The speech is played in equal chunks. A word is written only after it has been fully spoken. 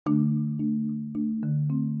And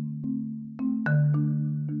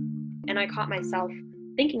I caught myself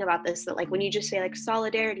thinking about this, that like when you just say like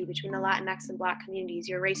solidarity between the Latinx and Black communities,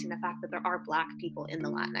 you're erasing the fact that there are Black people in the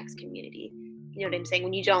Latinx community. You know what I'm saying?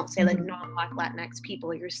 When you don't say like non-Black Latinx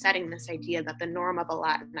people, you're setting this idea that the norm of a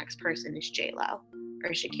Latinx person is J-Lo or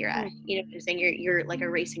Shakira. You know what I'm saying? You're like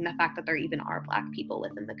erasing the fact that there even are Black people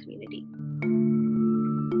within the community.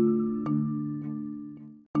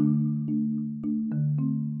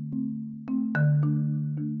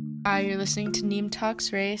 Hi, you're listening to Neem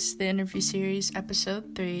Talks Race, the interview series,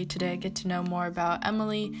 episode 3. Today I get to know more about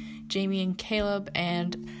Emily, Jamie, and Caleb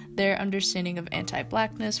and their understanding of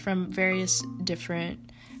anti-Blackness from various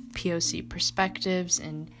different POC perspectives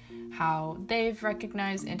and how they've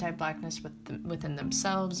recognized anti-Blackness within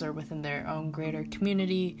themselves or within their own greater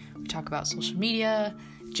community. We talk about social media,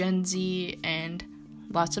 Gen Z, and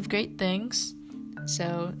lots of great things.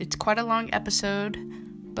 So it's quite a long episode,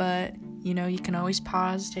 but you know, you can always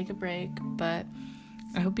pause, take a break, but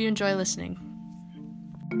I hope you enjoy listening.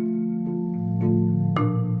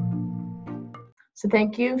 So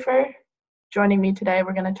thank you for joining me today.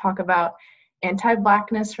 We're going to talk about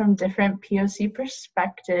anti-Blackness from different POC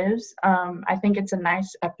perspectives. I think it's a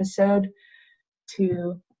nice episode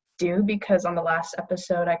to do because on the last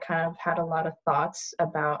episode, I kind of had a lot of thoughts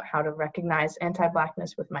about how to recognize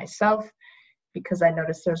anti-Blackness with myself, because I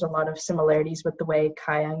noticed there's a lot of similarities with the way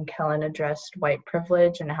Kaya and Kellen addressed white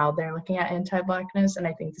privilege and how they're looking at anti-Blackness. And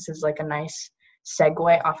I think this is like a nice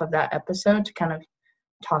segue off of that episode to kind of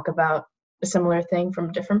talk about a similar thing from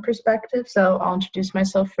a different perspective. So I'll introduce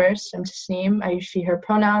myself first. I'm Tasneem. I use she, her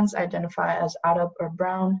pronouns. I identify as Arab or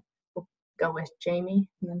brown. We'll go with Jamie.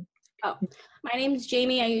 My name is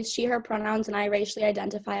Jamie. I use she, her pronouns, and I racially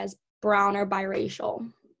identify as brown or biracial.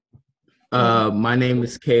 My name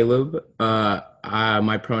is Caleb.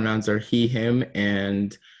 My pronouns are he, him,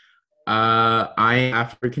 and I am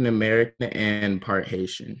African American and part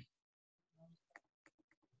Haitian.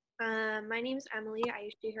 My name is Emily. I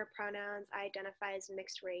use she, her pronouns. I identify as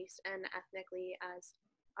mixed race and ethnically as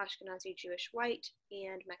Ashkenazi Jewish white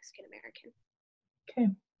and Mexican American. Okay,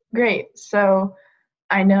 great. So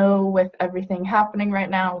I know with everything happening right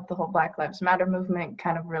now with the whole Black Lives Matter movement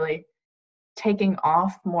kind of really taking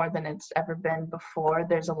off more than it's ever been before,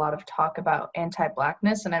 there's a lot of talk about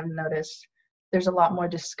anti-Blackness, and I've noticed there's a lot more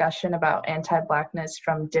discussion about anti-Blackness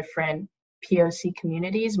from different POC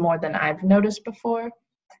communities, more than I've noticed before.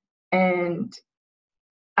 And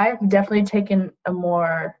I've definitely taken a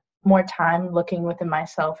more time looking within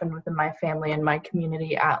myself and within my family and my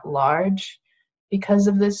community at large because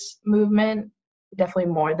of this movement, definitely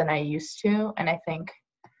more than I used to. And I think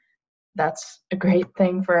that's a great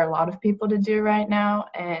thing for a lot of people to do right now.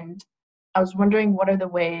 And I was wondering, what are the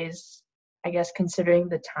ways, I guess, considering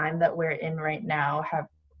the time that we're in right now,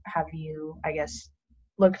 have you, I guess,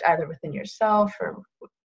 looked either within yourself or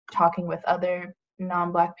talking with other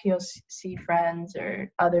non-Black POC friends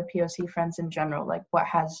or other POC friends in general? Like, what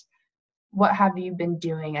have you been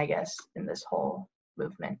doing, I guess, in this whole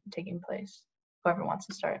movement taking place? Whoever wants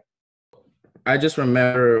to start. I just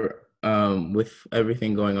remember with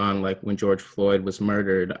everything going on, like when George Floyd was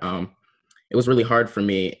murdered, it was really hard for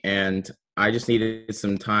me, and I just needed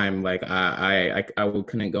some time. Like I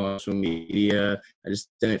couldn't go on social media. I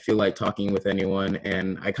just didn't feel like talking with anyone,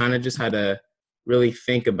 and I kind of just had to really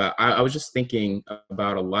think about. I was just thinking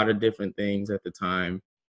about a lot of different things at the time,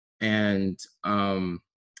 and I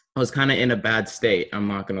was kind of in a bad state. I'm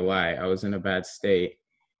not gonna lie, I was in a bad state,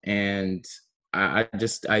 and I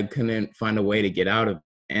couldn't find a way to get out of it.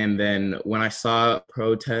 And then when I saw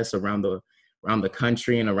protests around the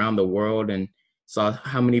country and around the world, and saw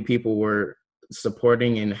how many people were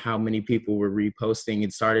supporting and how many people were reposting,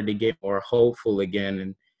 it started to get more hopeful again.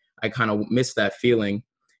 And I kind of missed that feeling.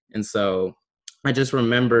 And so I just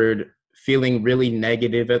remembered feeling really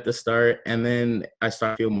negative at the start. And then I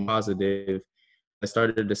started feeling positive. I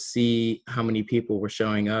started to see how many people were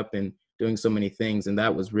showing up and doing so many things. And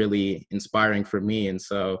that was really inspiring for me. And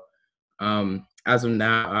so as of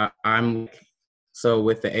now, I'm so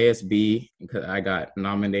with the ASB, because I got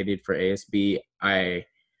nominated for ASB, I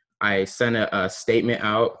sent a statement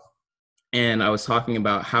out, and I was talking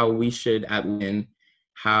about how we should at Lynn,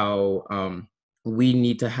 how we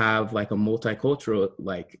need to have like a multicultural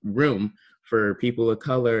like room for people of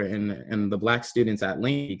color and the Black students at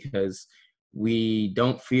Lane, because we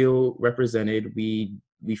don't feel represented. We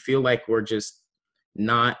feel like we're just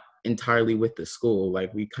not entirely with the school.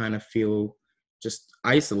 Like we kind of feel just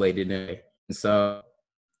isolated in it. And so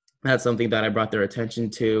that's something that I brought their attention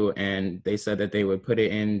to, and they said that they would put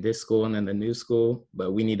it in this school and then the new school,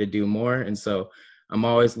 but we need to do more. And so I'm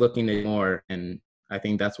always looking to do more, and I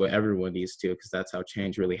think that's what everyone needs to, because that's how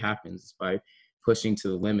change really happens, is by pushing to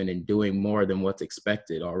the limit and doing more than what's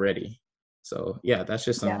expected already. So yeah, that's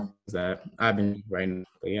just something that I've been writing.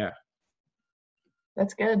 But yeah.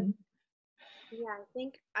 That's good. Yeah, I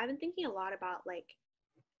think I've been thinking a lot about like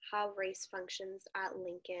how race functions at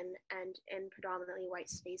Lincoln and in predominantly white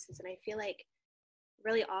spaces. And I feel like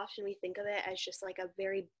really often we think of it as just like a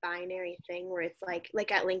very binary thing where it's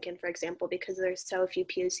like at Lincoln, for example, because there's so few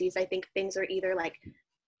POCs, I think things are either like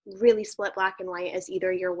really split black and white as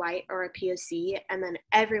either you're white or a POC, and then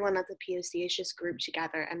everyone that's a POC is just grouped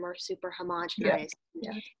together and we're super homogenized.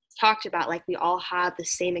 Yeah. It's talked about like we all have the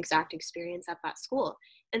same exact experience at that school.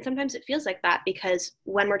 And sometimes it feels like that because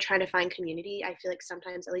when we're trying to find community, I feel like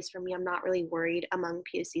sometimes, at least for me, I'm not really worried among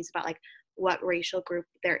POCs about like what racial group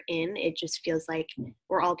they're in. It just feels like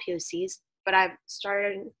we're all POCs. But I've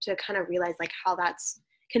started to kind of realize like how that's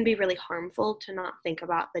can be really harmful to not think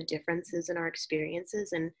about the differences in our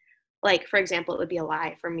experiences. And like, for example, it would be a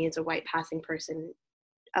lie for me as a white passing person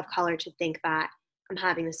of color to think that I'm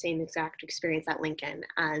having the same exact experience at Lincoln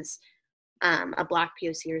as a black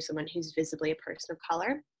POC or someone who's visibly a person of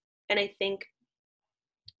color. And I think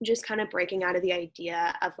just kind of breaking out of the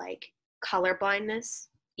idea of like color blindness,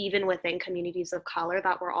 even within communities of color,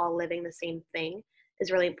 that we're all living the same thing is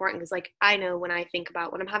really important. Because like I know when I think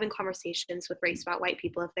about when I'm having conversations with race about white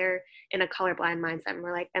people, if they're in a colorblind mindset and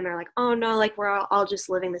they're like, oh no, like we're all just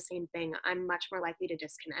living the same thing, I'm much more likely to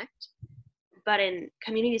disconnect. But in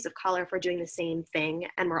communities of color, if we're doing the same thing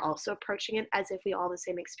and we're also approaching it as if we all have the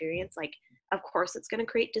same experience, like of course it's going to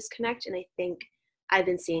create disconnect. And I think I've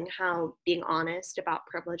been seeing how being honest about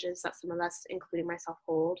privileges that some of us, including myself,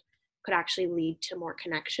 hold could actually lead to more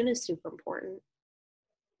connection is super important.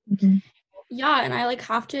 Mm-hmm. Yeah, and I like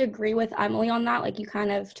have to agree with Emily on that. Like you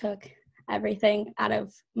kind of took everything out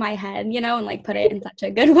of my head, you know, and like put it in such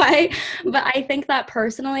a good way. But I think that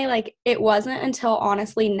personally, like it wasn't until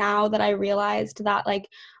honestly now that I realized that like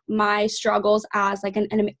my struggles as like an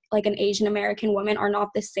Asian American woman are not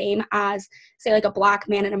the same as say like a black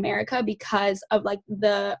man in America because of like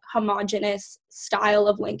the homogenous style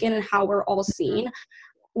of Lincoln and how we're all seen.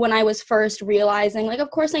 When I was first realizing, like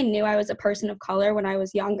of course I knew I was a person of color when I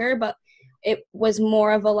was younger, but it was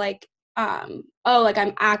more of a like oh, like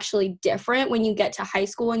I'm actually different when you get to high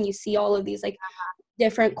school and you see all of these like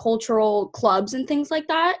different cultural clubs and things like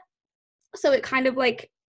that. So it kind of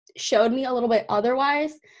like showed me a little bit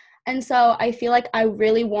otherwise. And so I feel like I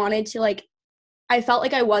really wanted to like, I felt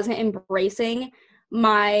like I wasn't embracing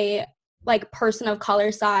my like person of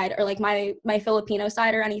color side or like my Filipino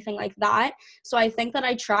side or anything like that. So I think that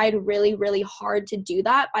I tried really, really hard to do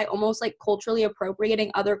that by almost like culturally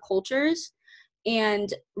appropriating other cultures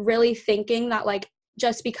and really thinking that like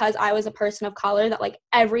just because I was a person of color that like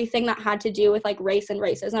everything that had to do with like race and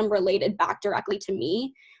racism related back directly to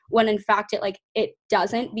me, when in fact it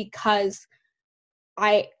doesn't, because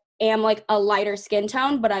I am like a lighter skin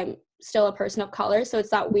tone but I'm still a person of color. So it's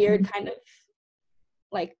that weird kind of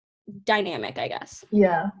like dynamic, I guess.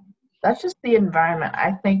 Yeah, that's just the environment.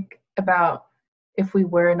 I think about if we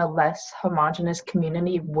were in a less homogenous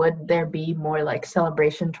community, would there be more like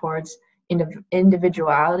celebration towards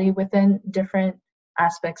individuality within different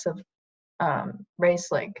aspects of race?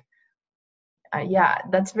 Like yeah,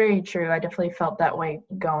 that's very true. I definitely felt that way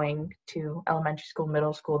going to elementary school,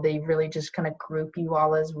 middle school. They really just kind of group you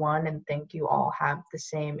all as one and think you all have the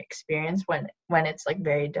same experience when it's like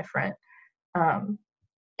very different.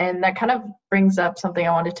 And that kind of brings up something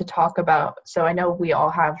I wanted to talk about. So I know we all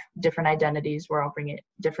have different identities. We're all bringing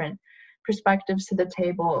different perspectives to the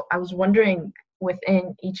table. I was wondering,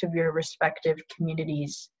 within each of your respective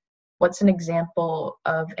communities, what's an example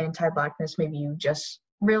of anti-Blackness maybe you just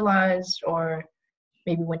realized, or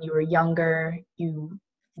maybe when you were younger, you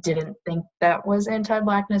didn't think that was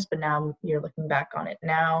anti-Blackness, but now you're looking back on it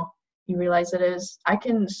now, you realize it is? I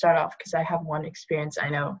can start off because I have one experience I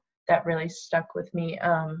know that really stuck with me.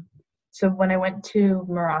 So when I went to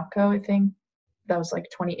Morocco, I think that was like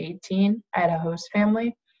 2018, I had a host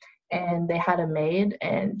family and they had a maid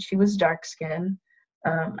and she was dark skinned.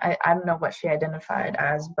 I don't know what she identified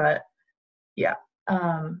as, but yeah.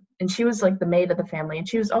 And she was like the maid of the family and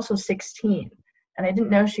she was also 16. And I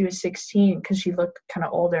didn't know she was 16 because she looked kind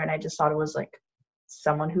of older and I just thought it was like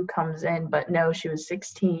someone who comes in, but no, she was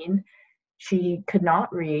 16. She could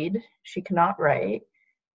not read, she could not write,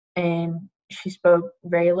 and she spoke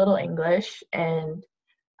very little English. And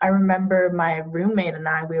I remember my roommate and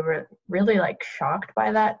I, we were really like shocked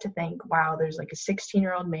by that, to think, wow, there's like a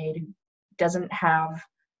 16-year-old maid who doesn't have,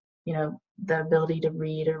 you know, the ability to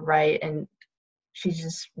read or write, and she's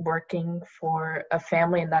just working for a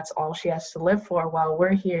family and that's all she has to live for, while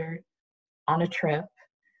we're here on a trip,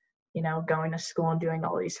 going to school and doing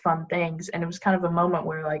all these fun things. And it was kind of a moment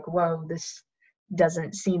where like, whoa, this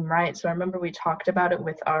doesn't seem right. So I remember we talked about it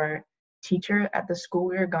with our teacher at the school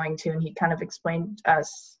we were going to, and he kind of explained to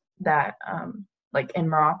us that like in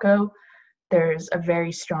Morocco, there's a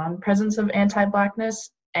very strong presence of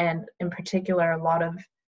anti-Blackness, and in particular, a lot of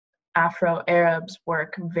Afro-Arabs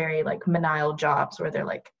work very like menial jobs where they're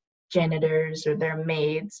like janitors or they're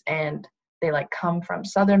maids, and they like come from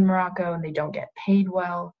southern Morocco and they don't get paid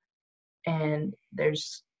well, and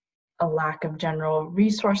there's a lack of general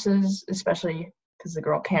resources, especially because the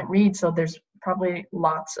girl can't read, so there's probably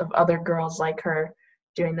lots of other girls like her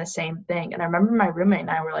doing the same thing. And I remember my roommate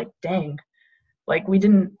and I were like, dang, like we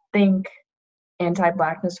didn't think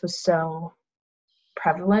anti-Blackness was so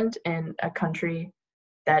prevalent in a country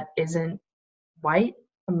that isn't white,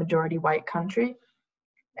 a majority white country.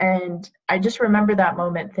 And I just remember that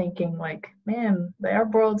moment thinking like, man, the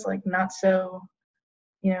Arab world's like not so,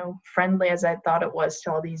 friendly as I thought it was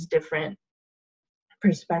to all these different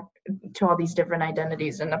to all these different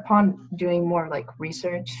identities. And upon doing more like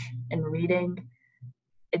research and reading,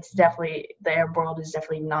 it's definitely, the Arab world is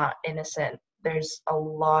definitely not innocent. There's a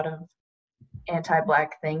lot of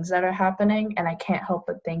anti-Black things that are happening, and I can't help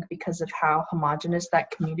but think because of how homogenous that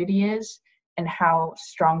community is and how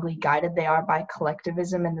strongly guided they are by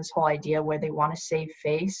collectivism and this whole idea where they want to save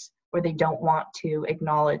face, where they don't want to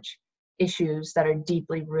acknowledge issues that are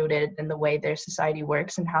deeply rooted in the way their society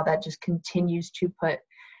works, and how that just continues to put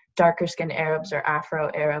darker skinned Arabs or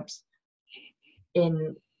Afro-Arabs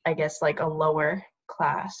in, I guess, like a lower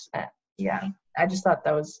class. Yeah, I just thought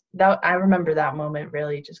that I remember that moment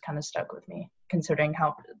really just kind of stuck with me, considering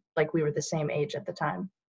how like we were the same age at the time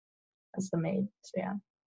as the maid. So yeah.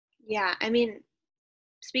 Yeah, I mean,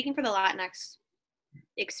 speaking for the Latinx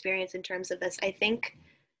experience in terms of this, I think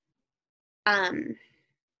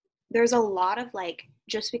there's a lot of like,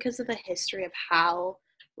 just because of the history of how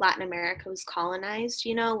Latin America was colonized,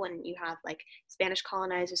 when you have like Spanish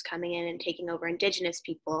colonizers coming in and taking over indigenous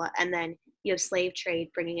people, and then you have slave trade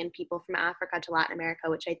bringing in people from Africa to Latin America,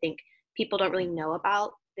 which I think people don't really know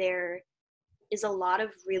about. There is a lot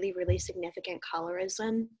of really, really significant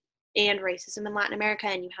colorism and racism in Latin America,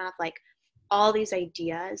 and you have like all these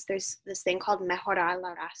ideas. There's this thing called mejorar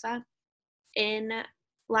la raza in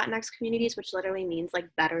Latinx communities, which literally means like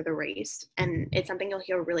better the race, and it's something you'll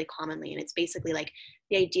hear really commonly, and it's basically like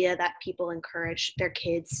the idea that people encourage their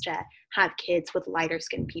kids to have kids with lighter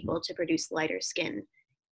skinned people to produce lighter skinned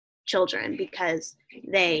children, because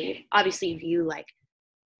they obviously view like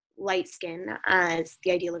light skin as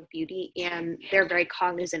the ideal of beauty, and they're very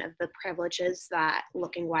cognizant of the privileges that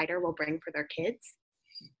looking whiter will bring for their kids.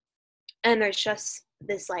 And there's just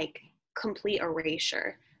this like complete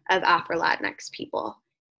erasure of Afro-Latinx people.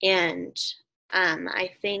 And I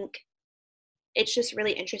think it's just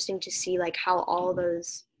really interesting to see like how all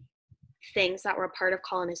those things that were a part of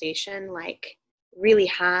colonization like really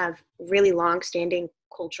have really long-standing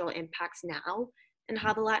cultural impacts now and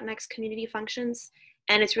how the Latinx community functions.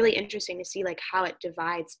 And it's really interesting to see like how it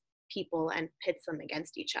divides people and pits them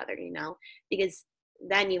against each other, because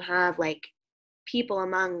then you have like people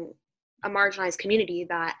among a marginalized community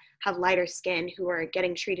that have lighter skin who are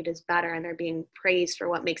getting treated as better, and they're being praised for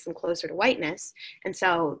what makes them closer to whiteness. And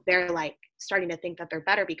so they're like starting to think that they're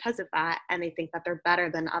better because of that, and they think that they're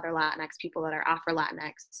better than other Latinx people that are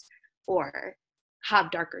Afro-Latinx or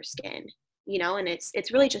have darker skin, and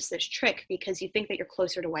it's really just this trick, because you think that you're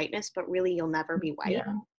closer to whiteness, but really you'll never be white.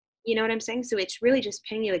 Yeah. You know what I'm saying? So it's really just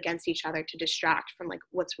pitting you against each other to distract from like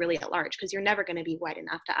what's really at large, because you're never going to be white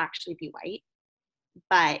enough to actually be white,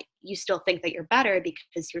 but you still think that you're better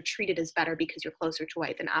because you're treated as better because you're closer to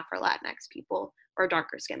white than Afro-Latinx people or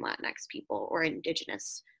darker skin Latinx people or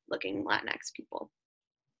indigenous looking Latinx people.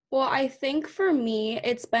 Well, I think for me,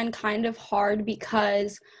 it's been kind of hard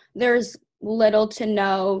because there's little to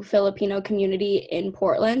no Filipino community in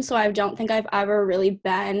Portland. So I don't think I've ever really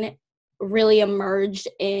been really immersed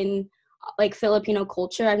in like Filipino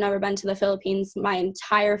culture. I've never been to the Philippines. My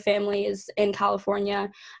entire family is in California.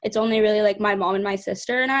 It's only really like my mom and my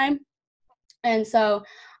sister and I. And so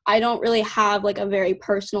I don't really have like a very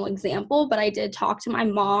personal example, but I did talk to my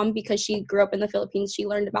mom because she grew up in the Philippines. She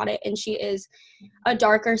learned about it, and she is a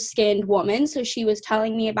darker skinned woman. So she was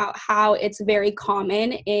telling me about how it's very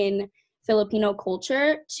common in Filipino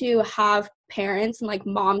culture to have parents and like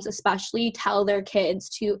moms especially tell their kids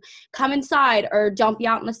to come inside or don't be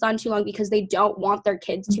out in the sun too long because they don't want their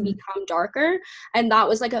kids to become darker. And that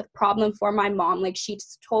was like a problem for my mom. Like she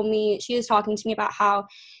was talking to me about how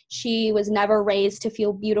she was never raised to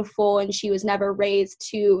feel beautiful, and she was never raised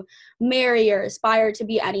to marry or aspire to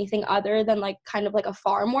be anything other than like kind of like a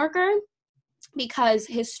farm worker. because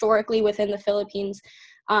historically within the Philippines,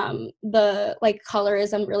 the like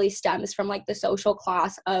colorism really stems from like the social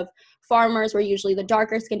class of farmers were usually the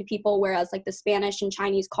darker skinned people, whereas like the Spanish and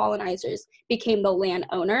Chinese colonizers became the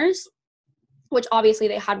landowners, which obviously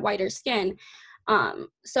they had whiter skin.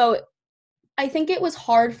 So I think it was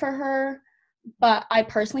hard for her, but I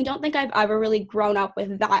personally don't think I've ever really grown up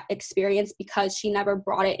with that experience because she never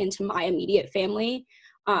brought it into my immediate family.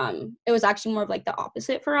 It was actually more of like the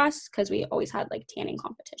opposite for us because we always had like tanning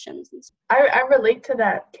competitions and stuff. I relate to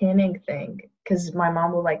that tanning thing because my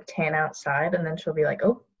mom will like tan outside and then she'll be like,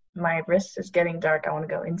 oh, my wrist is getting dark, I want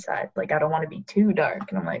to go inside, like I don't want to be too dark.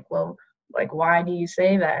 And I'm like, well, like why do you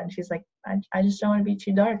say that? And she's like, I just don't want to be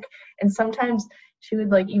too dark. And sometimes she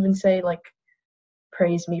would like even say like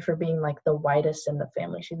praise me for being like the whitest in the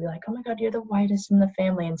family. She'd be like, oh my god, you're the whitest in the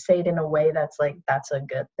family, and say it in a way that's like that's a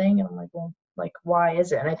good thing. And I'm like, well, like why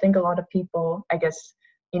is it? And I think a lot of people, I guess,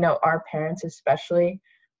 you know, our parents especially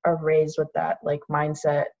are raised with that like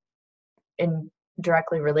mindset and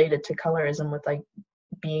directly related to colorism with like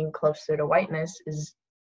being closer to whiteness is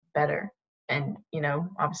better. And you know,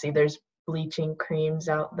 obviously there's bleaching creams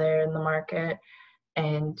out there in the market,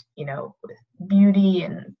 and you know, beauty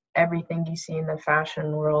and everything you see in the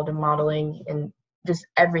fashion world and modeling and just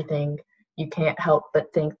everything, you can't help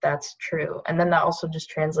but think that's true. And then that also just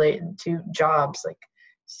translates into jobs, like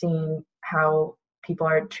seeing how people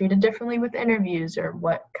are treated differently with interviews or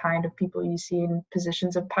what kind of people you see in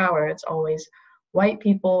positions of power. It's always white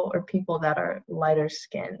people or people that are lighter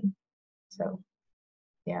skin. So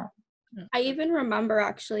yeah. I even remember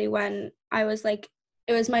actually when I was like,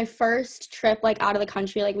 it was my first trip like out of the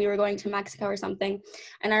country, like we were going to Mexico or something,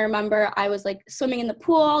 and I remember I was like swimming in the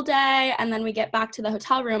pool all day, and then we get back to the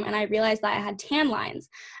hotel room and I realized that I had tan lines,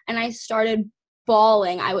 and I started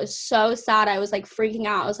bawling. I was so sad. I was like freaking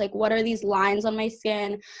out. I was like, what are these lines on my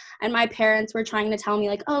skin? And my parents were trying to tell me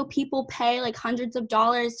like, oh, people pay like hundreds of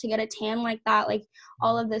dollars to get a tan like that, like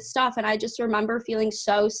all of this stuff. And I just remember feeling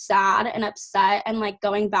so sad and upset and like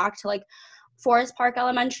going back to like Forest Park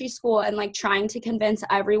Elementary School and like trying to convince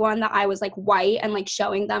everyone that I was like white and like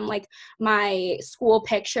showing them like my school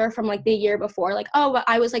picture from like the year before, like, oh, but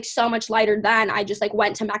I was like so much lighter then. I just like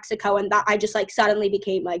went to Mexico and that I just like suddenly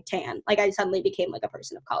became like tan. Like I suddenly became like a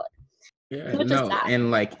person of color. Yeah, no,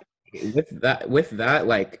 and like with that,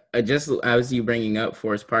 like just as you bringing up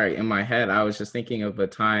Forest Park in my head, I was just thinking of a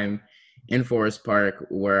time in Forest Park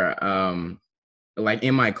where like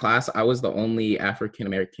in my class, I was the only African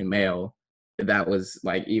American male that was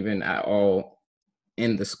like even at all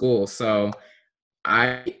in the school. So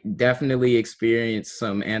I definitely experienced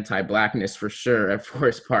some anti-blackness for sure at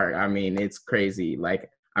Forest Park. I mean, it's crazy.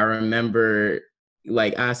 Like I remember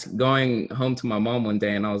like going home to my mom one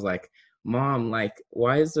day and I was like, Mom, like,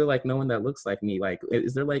 why is there like no one that looks like me? Like,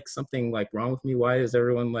 is there like something like wrong with me? Why is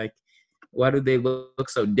everyone like, why do they look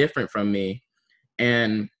so different from me?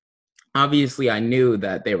 And obviously I knew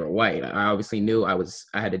that they were white. I obviously knew I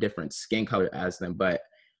had a different skin color as them, but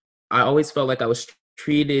I always felt like I was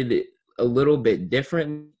treated a little bit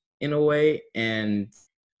different in a way, and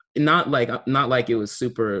not like it was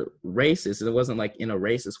super racist. It wasn't like in a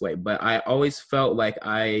racist way, but I always felt like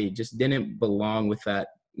I just didn't belong with that,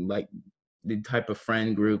 like the type of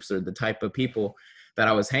friend groups or the type of people that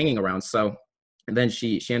I was hanging around. So and then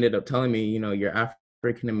she ended up telling me, you know, you're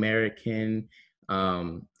African American,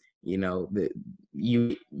 you know,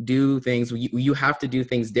 you do things, you have to do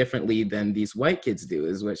things differently than these white kids do,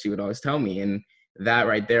 is what she would always tell me. And that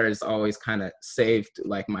right there is always kind of saved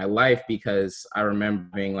like my life, because I remember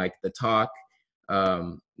being like the talk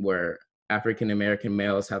where African American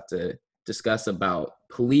males have to discuss about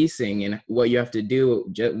policing and what you have to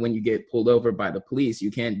do when you get pulled over by the police.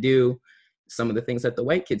 You can't do some of the things that the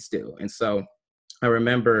white kids do. And so I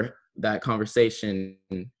remember that conversation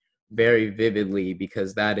very vividly,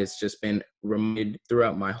 because that has just been reminded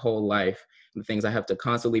throughout my whole life, the things I have to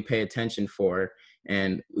constantly pay attention for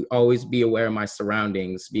and always be aware of my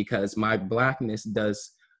surroundings, because my blackness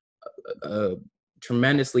does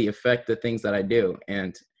tremendously affect the things that I do.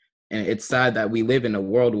 And it's sad that we live in a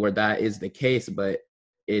world where that is the case, but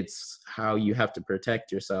it's how you have to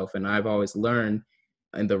protect yourself. And I've always learned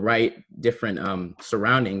in the right different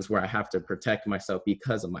surroundings where I have to protect myself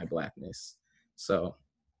because of my blackness. So,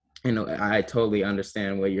 you know, I totally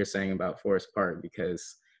understand what you're saying about Forest Park,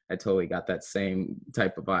 because I totally got that same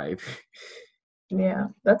type of vibe. Yeah,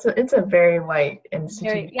 it's a very white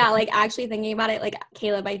institution. Yeah, like actually thinking about it, like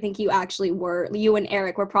Caleb, I think you and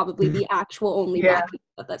Eric were probably the actual only black people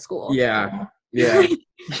at that school. Yeah.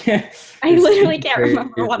 I literally can't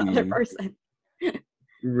remember one other person.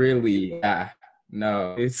 Really, yeah.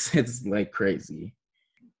 No, it's like crazy.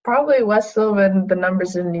 Probably West Sylvan, the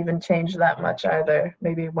numbers didn't even change that much either.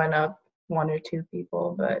 Maybe it went up 1 or 2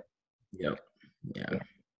 people, but Yep. Yeah.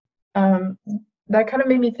 um, that kind of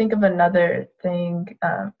made me think of another thing.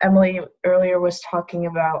 Emily earlier was talking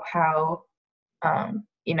about how,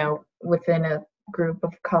 within a group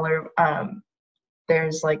of color,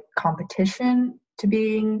 there's like competition to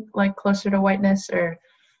being like closer to whiteness, or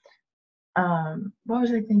what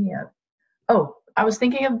was I thinking of? Oh, I was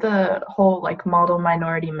thinking of the whole like model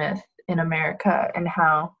minority myth in America, and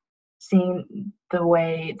how seeing the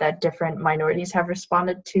way that different minorities have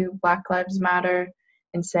responded to Black Lives Matter,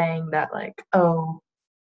 and saying that like, oh,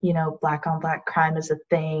 black on black crime is a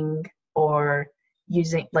thing, or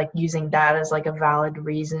using that as like a valid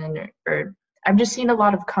reason, or I've just seen a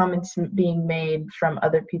lot of comments being made from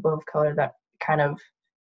other people of color that kind of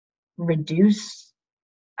reduce,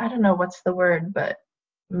 I don't know what's the word, but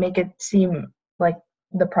make it seem like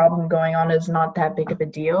the problem going on is not that big of a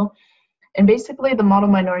deal. And basically the model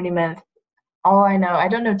minority myth, all I know, I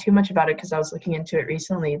don't know too much about it because I was looking into it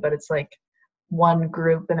recently, but it's like one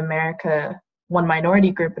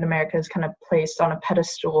minority group in America is kind of placed on a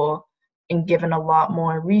pedestal and given a lot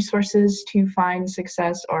more resources to find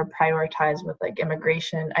success or prioritize with like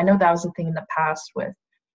immigration. I know that was a thing in the past with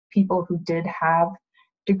people who did have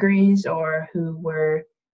degrees or who were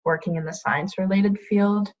working in the science related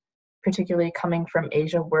field, particularly coming from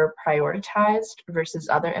Asia, were prioritized versus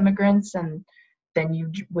other immigrants. And then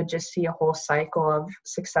you would just see a whole cycle of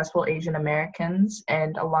successful Asian Americans,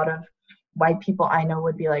 and a lot of white people I know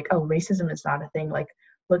would be like, oh, racism is not a thing. Like,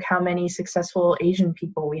 look how many successful Asian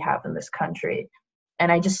people we have in this country.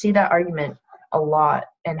 And I just see that argument a lot,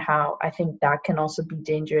 and how I think that can also be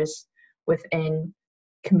dangerous within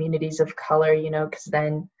communities of color, because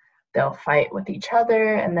then they'll fight with each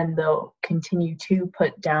other, and then they'll continue to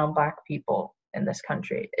put down Black people in this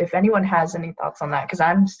country. If anyone has any thoughts on that, because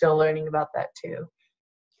I'm still learning about that too.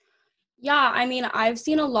 Yeah, I mean, I've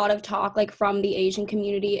seen a lot of talk like from the Asian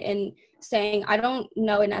community and saying, I don't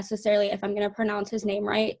know necessarily if I'm going to pronounce his name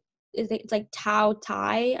right. It's like Tao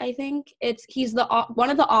Tai, I think. He's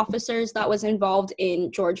one of the officers that was involved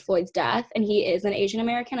in George Floyd's death, and he is an Asian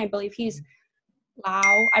American. I believe he's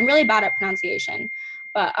Lao. I'm really bad at pronunciation,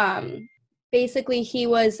 but basically he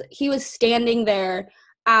was standing there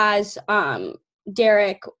as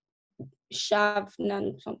Derek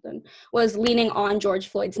Chauvin something was leaning on George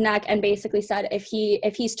Floyd's neck, and basically said if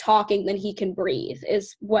he's talking, then he can breathe,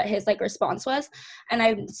 is what his like response was. And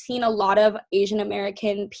I've seen a lot of Asian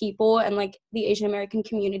American people and like the Asian American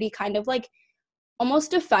community kind of like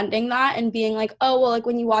almost defending that and being like, oh, well, like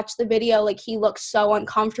when you watch the video, like he looks so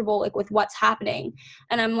uncomfortable like with what's happening.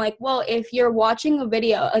 And I'm like, well, if you're watching a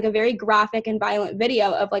video, like a very graphic and violent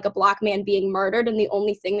video of like a Black man being murdered, and the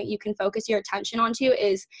only thing that you can focus your attention onto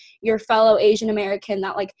is your fellow Asian American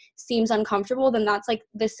that like seems uncomfortable, then that's like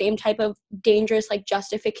the same type of dangerous like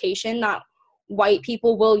justification that white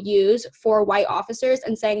people will use for white officers,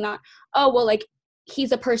 and saying that, oh, well, like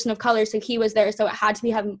he's a person of color, so he was there, so it had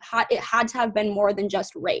to have been more than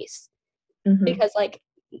just race. Mm-hmm. Because like,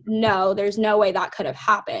 no, there's no way that could have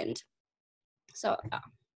happened. So yeah.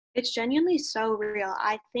 It's genuinely so real.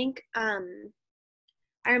 I think I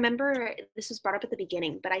remember this was brought up at the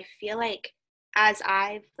beginning, but I feel like as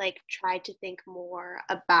I've like tried to think more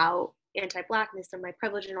about anti-Blackness and my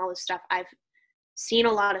privilege and all this stuff, I've seen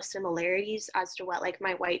a lot of similarities as to what like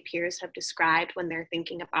my white peers have described when they're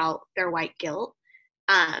thinking about their white guilt.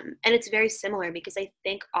 And it's very similar, because I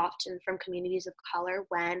think often from communities of color,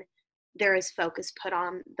 when there is focus put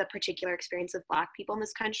on the particular experience of Black people in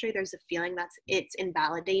this country, there's a feeling that it's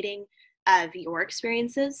invalidating of your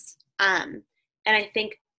experiences. And I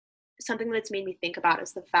think something that's made me think about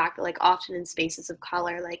is the fact that like often in spaces of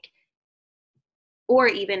color, like, or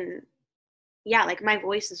even, yeah, like my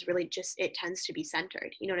voice is really just, it tends to be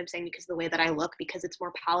centered, you know what I'm saying? Because of the way that I look, because it's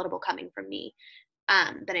more palatable coming from me.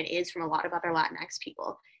 Than it is from a lot of other Latinx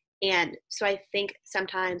people. And so I think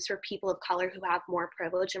sometimes for people of color who have more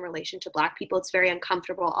privilege in relation to Black people, it's very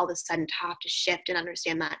uncomfortable all of a sudden to have to shift and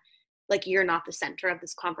understand that like you're not the center of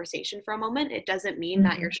this conversation for a moment. It doesn't mean mm-hmm.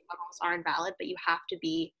 that your struggles are invalid, but you have to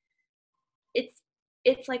be,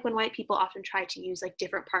 it's like when white people often try to use like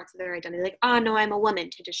different parts of their identity, like, oh no, I'm a woman,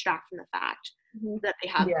 to distract from the fact mm-hmm. that they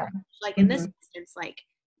have like in mm-hmm. this instance, like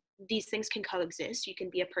these things can coexist. You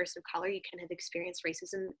can be a person of color, you can have experienced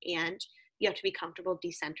racism, and you have to be comfortable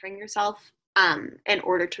decentering yourself in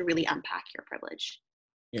order to really unpack your privilege.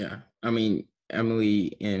 Yeah, I mean,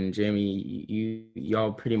 Emily and Jamie,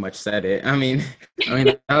 y'all pretty much said it. I mean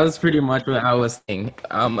that was pretty much what I was thinking,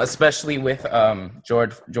 especially with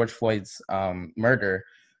George Floyd's murder.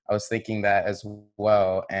 I was thinking that as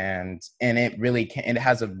well, and it really it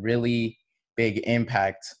has a really big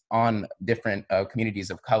impact on different communities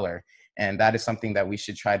of color, and that is something that we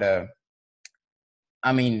should try to.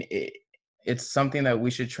 I mean, it's something that we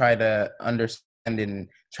should try to understand and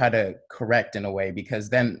try to correct in a way, because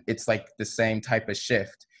then it's like the same type of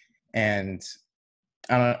shift. And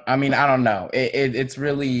I don't know. It's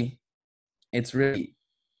really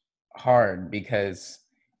hard, because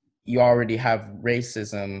you already have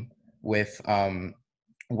racism with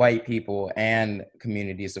white people and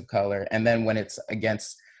communities of color, and then when it's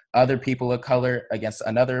against other people of color, against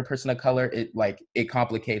another person of color, it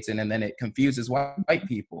complicates it, and then it confuses white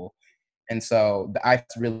people. And so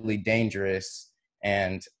it's really dangerous.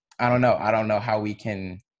 And I don't know how we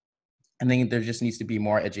can. I think there just needs to be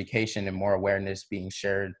more education and more awareness being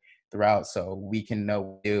shared throughout, so we can know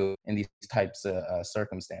what to do in these types of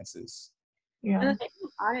circumstances. Yeah. And the thing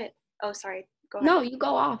about it, oh, sorry, go ahead. No, you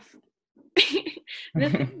go off. The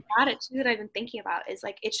thing about it too that I've been thinking about is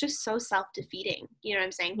like, it's just so self-defeating, you know what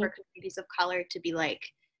I'm saying, for communities of color to be like,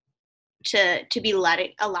 to be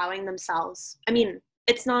allowing themselves, I mean,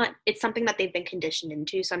 it's something that they've been conditioned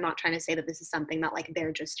into, so I'm not trying to say that this is something that like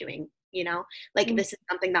they're just doing, you know, like this is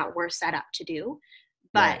something that we're set up to do,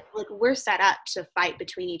 but like we're set up to fight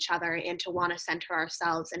between each other and to want to center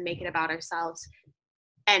ourselves and make it about ourselves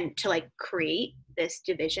and to like create this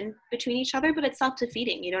division between each other, but it's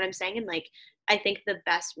self-defeating, you know what I'm saying? And like, I think the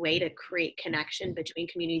best way to create connection between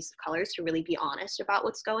communities of color is to really be honest about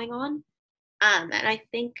what's going on. And I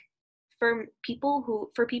think for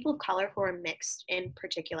people of color who are mixed, in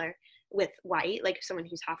particular with white, like someone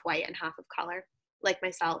who's half white and half of color, like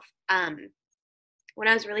myself, when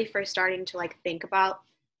I was really first starting to like think about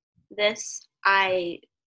this, I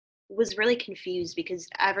was really confused because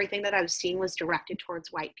everything that I was seeing was directed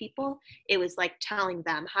towards white people. It was like telling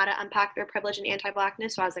them how to unpack their privilege and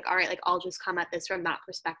anti-Blackness. So I was like, all right, like I'll just come at this from that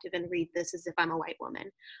perspective and read this as if I'm a white woman.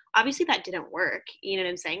 Obviously that didn't work. You know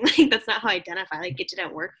what I'm saying? Like that's not how I identify. Like it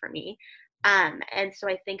didn't work for me. And so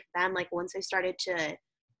I think then like once I started to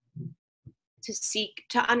seek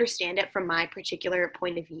to understand it from my particular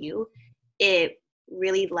point of view, it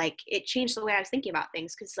really like it changed the way I was thinking about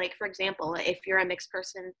things. Because like, for example, if you're a mixed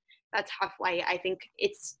person that's half white, I think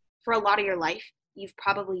it's for a lot of your life, you've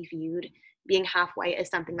probably viewed being half white as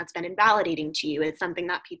something that's been invalidating to you. It's something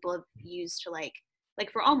that people have used to like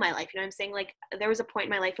for all my life, you know what I'm saying? Like there was a point in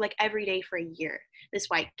my life, like every day for a year, this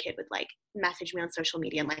white kid would like message me on social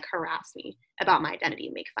media and like harass me about my identity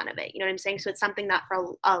and make fun of it. You know what I'm saying? So it's something that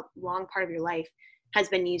for a long part of your life has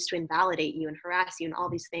been used to invalidate you and harass you and all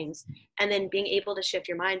these things. And then being able to shift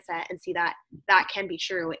your mindset and see that that can be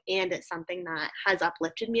true and it's something that has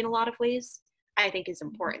uplifted me in a lot of ways, I think is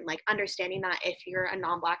important. Like understanding that if you're a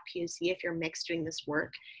non-Black POC, if you're mixed doing this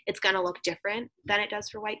work, it's going to look different than it does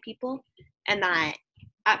for white people. And that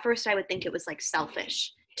at first I would think it was like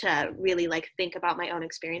selfish to really like think about my own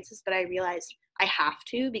experiences, but I realized I have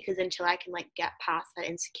to, because until I can like get past that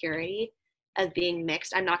insecurity of being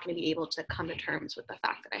mixed, I'm not going to be able to come to terms with the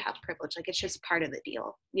fact that I have privilege. Like it's just part of the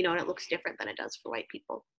deal, you know, and it looks different than it does for white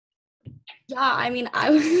people. Yeah, I mean, I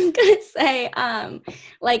was gonna say,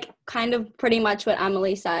 like kind of pretty much what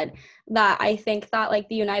Emily said, that I think that like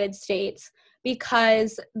the United States,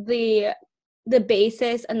 because the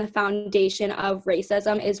basis and the foundation of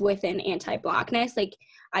racism is within anti-Blackness. Like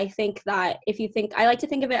I think that I like to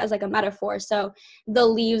think of it as like a metaphor. So the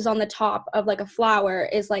leaves on the top of like a flower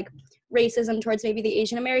is like racism towards maybe the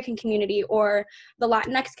Asian American community or the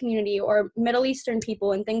Latinx community or Middle Eastern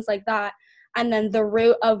people and things like that. And then the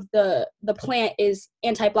root of the plant is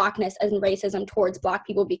anti-Blackness and racism towards Black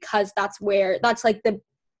people, because that's like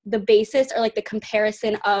the basis or like the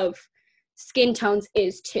comparison of skin tones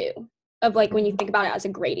is too, of like when you think about it as a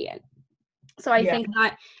gradient. So I think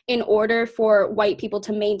that in order for white people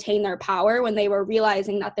to maintain their power, when they were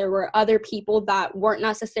realizing that there were other people that weren't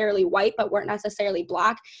necessarily white but weren't necessarily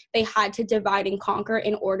Black, they had to divide and conquer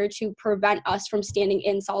in order to prevent us from standing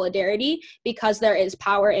in solidarity, because there is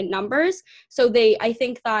power in numbers. So I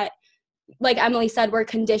think that, like Emily said, we're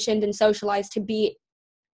conditioned and socialized to be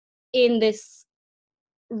in this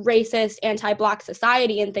racist, anti-Black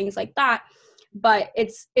society and things like that. But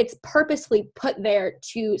it's purposefully put there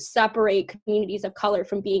to separate communities of color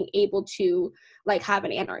from being able to like have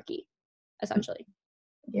an anarchy, essentially.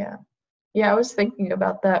 Yeah, I was thinking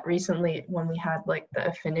about that recently when we had like the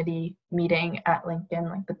affinity meeting at Lincoln,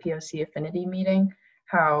 like the POC affinity meeting,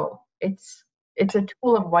 how it's a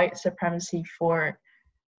tool of white supremacy for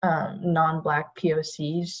non-Black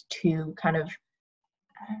POCs to kind of,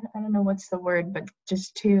 I don't know what's the word, but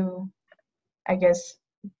just to, I guess,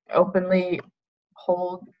 openly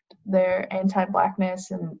hold their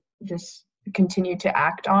anti-Blackness and just continue to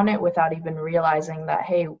act on it without even realizing that,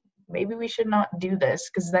 hey, maybe we should not do this,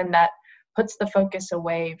 because then that puts the focus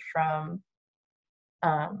away from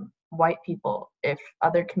white people. If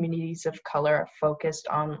other communities of color are focused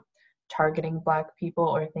on targeting Black people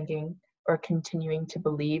or thinking or continuing to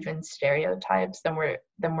believe in stereotypes, then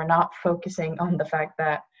we're not focusing on the fact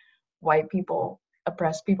that white people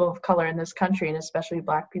oppress people of color in this country, and especially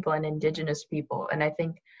Black people and Indigenous people. And I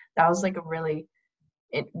think that was like a really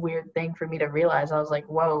weird thing for me to realize. I was like,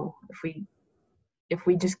 whoa, if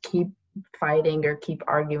we just keep fighting or keep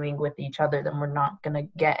arguing with each other, then we're not going to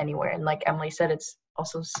get anywhere. And like Emily said, it's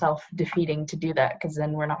also self-defeating to do that, because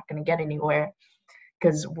then we're not going to get anywhere,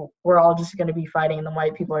 because we're all just going to be fighting, and the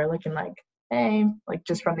white people are looking like, hey, like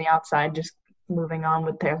just from the outside, just moving on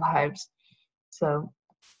with their lives. So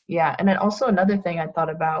yeah. And then also another thing I thought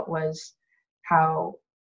about was how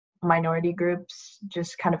minority groups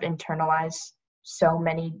just kind of internalize so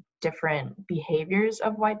many different behaviors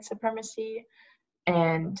of white supremacy.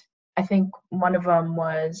 And I think one of them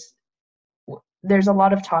was, there's a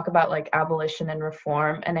lot of talk about like abolition and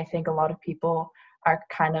reform, and I think a lot of people are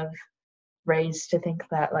kind of raised to think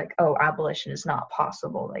that like, oh, abolition is not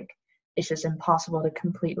possible, like it's just impossible to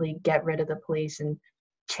completely get rid of the police and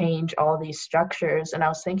change all these structures. And I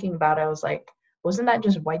was thinking about it, I was like, wasn't that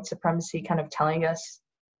just white supremacy kind of telling us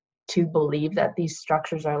to believe that these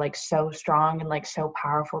structures are like so strong and like so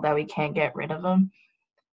powerful that we can't get rid of them?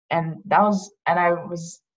 And I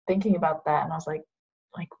was thinking about that, and I was like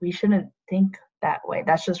we shouldn't think that way.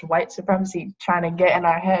 That's just white supremacy trying to get in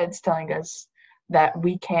our heads, telling us that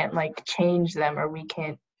we can't like change them, or we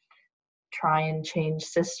can't try and change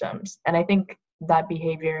systems. And I think that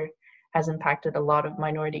behavior has impacted a lot of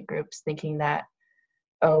minority groups, thinking that,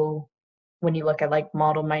 oh, when you look at like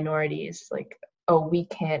model minorities, like, oh, we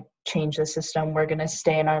can't change the system, we're going to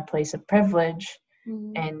stay in our place of privilege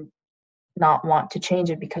and not want to change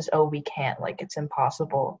it because, oh, we can't, like it's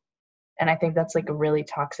impossible. And I think that's like a really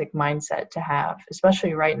toxic mindset to have,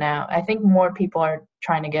 especially right now. I think more people are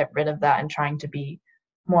trying to get rid of that and trying to be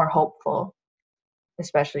more hopeful,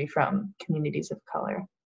 especially from communities of color.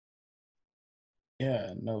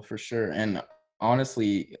 Yeah, no, for sure. And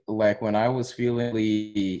honestly, like when I was feeling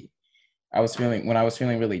really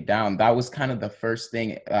down, that was kind of the first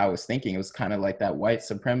thing I was thinking. It was kind of like that white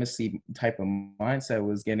supremacy type of mindset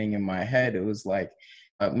was getting in my head. It was like,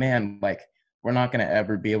 man, like we're not going to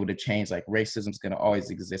ever be able to change. Like racism's going to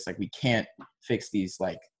always exist. Like we can't fix these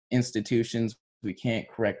like institutions. We can't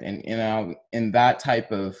correct. And you know, and that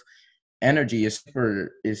type of energy is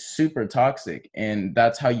super toxic. And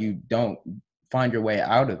that's how you don't find your way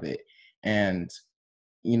out of it. And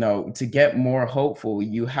you know, to get more hopeful,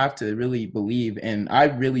 you have to really believe, and I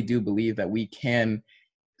really do believe that we can,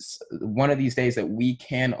 one of these days, that we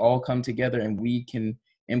can all come together and we can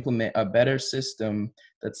implement a better system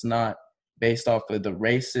that's not based off of the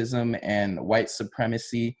racism and white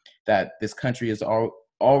supremacy that this country has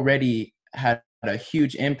already had a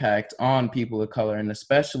huge impact on people of color, and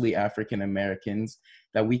especially African Americans,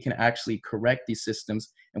 that we can actually correct these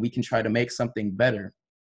systems and we can try to make something better.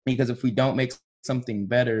 Because if we don't make something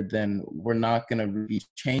better, then we're not going to be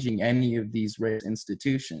changing any of these race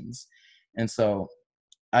institutions. And so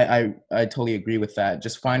I totally agree with that.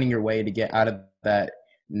 Just finding your way to get out of that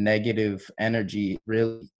negative energy,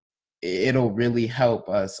 really, it'll really help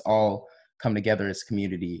us all come together as a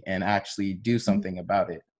community and actually do something about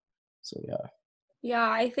it. So yeah. Yeah,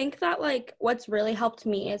 I think that like what's really helped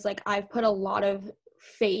me is like I've put a lot of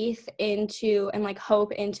faith into and like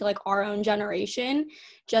hope into like our own generation,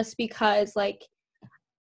 just because like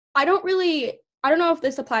I don't know if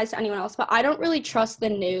this applies to anyone else, but I don't really trust the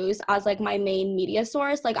news as like my main media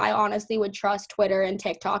source. Like I honestly would trust Twitter and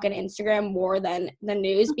TikTok and Instagram more than the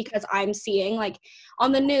news, because I'm seeing like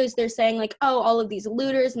on the news, they're saying like, oh, all of these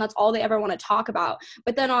looters, and that's all they ever want to talk about.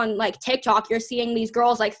 But then on like TikTok, you're seeing these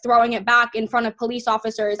girls like throwing it back in front of police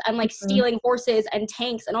officers and like stealing horses and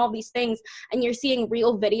tanks and all these things. And you're seeing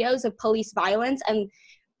real videos of police violence and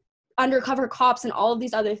undercover cops and all of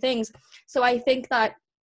these other things. So I think that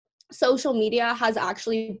social media has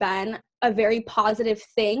actually been a very positive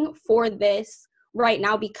thing for this right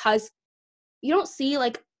now, because you don't see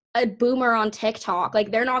like a boomer on TikTok.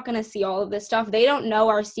 Like they're not going to see all of this stuff. They don't know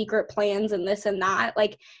our secret plans and this and that.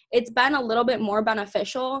 Like it's been a little bit more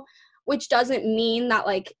beneficial, which doesn't mean that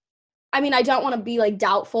like, I mean, I don't want to be like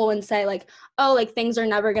doubtful and say like, oh, like things are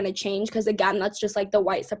never going to change. Because again, that's just like the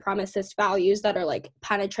white supremacist values that are like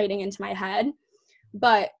penetrating into my head.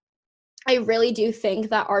 But I really do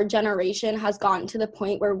think that our generation has gotten to the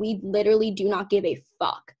point where we literally do not give a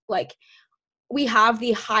fuck. Like, we have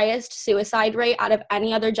the highest suicide rate out of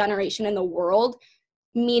any other generation in the world,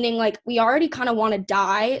 meaning like we already kind of want to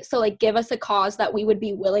die, so like give us a cause that we would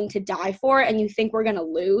be willing to die for, and you think we're gonna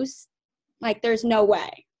lose? Like there's no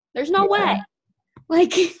way.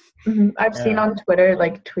 Like I've seen on Twitter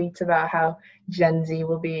like tweets about how Gen Z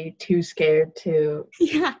will be too scared to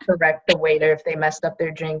correct the waiter if they messed up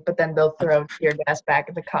their drink, but then they'll throw tear gas back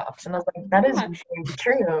at the cops. And I was like, that is very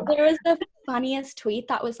true. There was the funniest tweet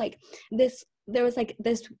that was like this. There was like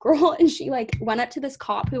this girl, and she like went up to this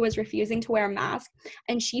cop who was refusing to wear a mask,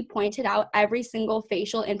 and she pointed out every single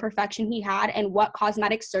facial imperfection he had and what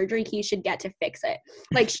cosmetic surgery he should get to fix it.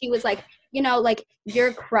 Like she was like, you know, like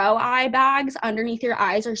your crow eye bags underneath your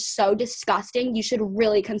eyes are so disgusting. You should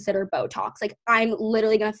really consider Botox. Like I'm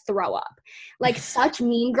literally gonna throw up. Like such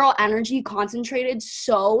mean girl energy concentrated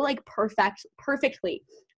so like perfectly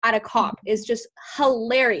at a cop is just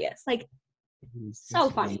hilarious. Like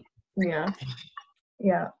so funny.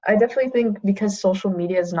 Yeah, I definitely think because social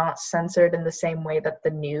media is not censored in the same way that the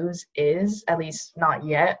news is, at least not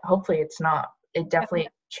yet. Hopefully it's not. It definitely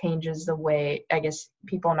changes the way, I guess,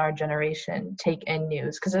 people in our generation take in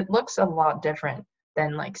news, because it looks a lot different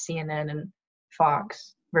than like CNN and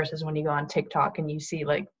Fox versus when you go on TikTok and you see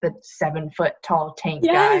like the 7-foot tall tank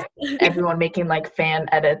guy, everyone making like fan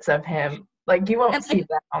edits of him. Like you won't see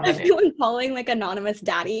that on the news. Everyone calling like anonymous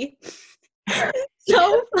daddy.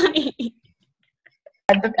 So funny.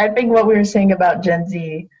 I think what we were saying about Gen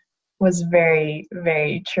Z was very,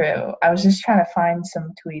 very true. I was just trying to find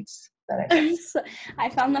some tweets that I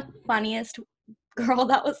found the funniest girl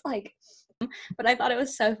that was like, but I thought it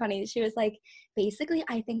was so funny. She was like, basically,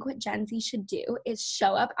 I think what Gen Z should do is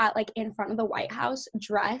show up at like in front of the White House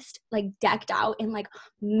dressed, like decked out in like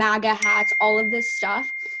MAGA hats, all of this stuff,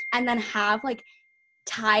 and then have like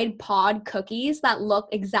Tide Pod cookies that look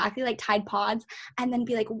exactly like Tide Pods, and then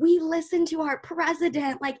be like, we listen to our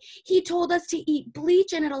president, like he told us to eat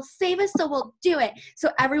bleach and it'll save us, so we'll do it. So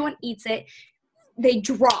everyone eats it, they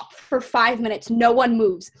drop for 5 minutes, no one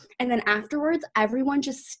moves, and then afterwards everyone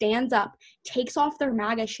just stands up, takes off their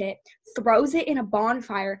MAGA shit, throws it in a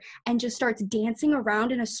bonfire, and just starts dancing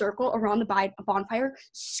around in a circle around the bonfire,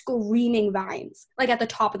 screaming vines like at the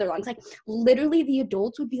top of their lungs. Like literally the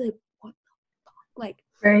adults would be like, like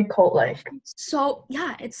very cult-like. So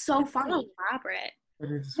yeah, it's so funny. Elaborate.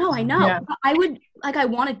 No, I know. But I would like. I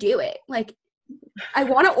want to do it. Like, I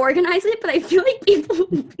want to organize it, but I feel like people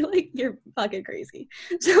feel like you're fucking crazy.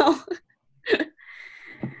 So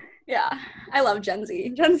yeah, I love Gen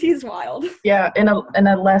Z. Gen Z is wild. Yeah, in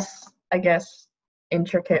a less, I guess,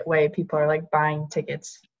 intricate way, people are like buying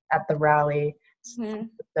tickets at the rally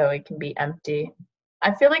so it can be empty.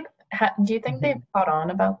 I feel like. Do you think they've caught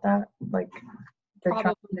on about that? Like. The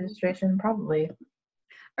Trump administration, probably.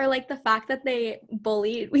 Or like the fact that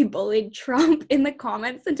we bullied Trump in the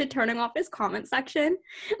comments into turning off his comment section.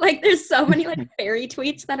 Like there's so many like fairy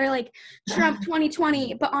tweets that are like Trump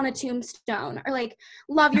 2020 but on a tombstone, or like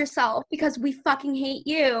love yourself because we fucking hate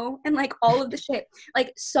you, and like all of the shit,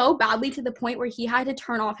 like so badly to the point where he had to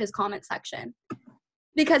turn off his comment section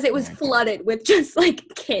because it was flooded with just like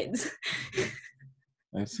kids.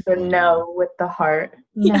 The no with the heart.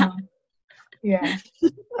 No. Yeah.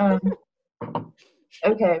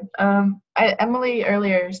 Okay. Emily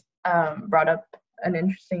earlier brought up an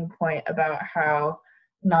interesting point about how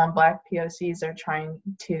non-Black POCs are trying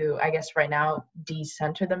to, I guess right now,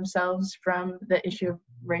 decenter themselves from the issue of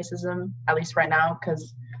racism, at least right now,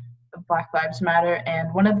 because of Black Lives Matter.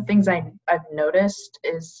 And one of the things I've noticed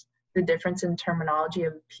is the difference in terminology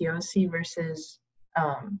of POC versus,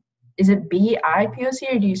 is it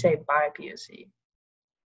BIPOC or do you say BIPOC?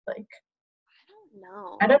 Like,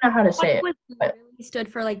 No. I don't know how to say it. But really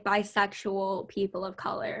stood for like bisexual people of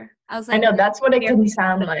color. I was like, I know that's what it can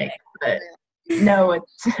sound like, but no,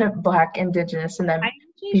 it's Black, Indigenous, and then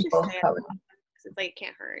people of color. It's like it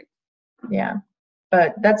can't hurt. Yeah,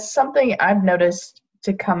 but that's something I've noticed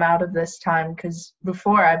to come out of this time, because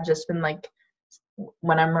before I've just been like,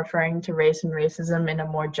 when I'm referring to race and racism in a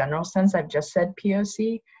more general sense, I've just said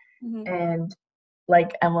POC, and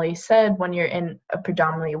like Emily said, when you're in a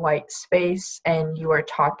predominantly white space and you are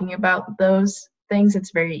talking about those things,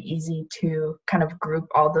 it's very easy to kind of group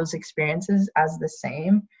all those experiences as the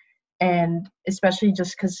same. And especially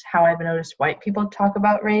just because how I've noticed white people talk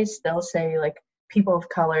about race, they'll say like people of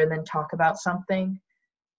color and then talk about something,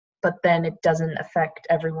 but then it doesn't affect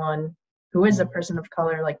everyone who is a person of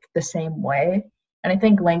color like the same way. And I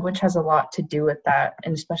think language has a lot to do with that,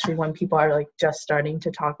 and especially when people are like just starting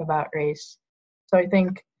to talk about race. So I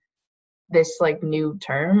think this like new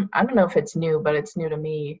term, I don't know if it's new, but it's new to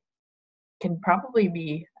me, can probably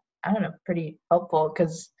be, I don't know, pretty helpful,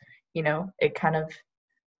 because it kind of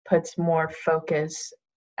puts more focus,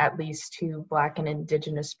 at least to Black and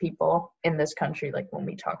Indigenous people in this country, like when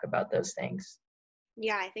we talk about those things.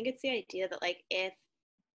 Yeah, I think it's the idea that like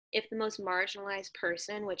if the most marginalized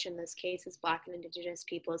person, which in this case is Black and Indigenous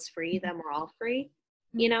people, is free, then we're all free,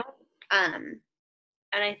 you know? And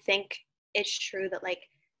I think it's true that like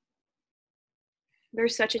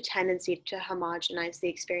there's such a tendency to homogenize the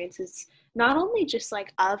experiences, not only just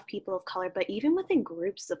like of people of color, but even within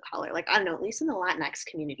groups of color. Like, I don't know, at least in the Latinx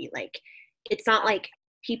community, like it's not like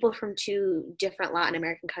people from two different Latin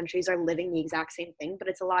American countries are living the exact same thing, but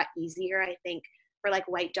it's a lot easier, I think, for like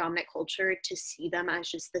white dominant culture to see them as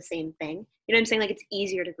just the same thing. You know what I'm saying? Like it's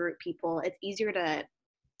easier to group people. It's easier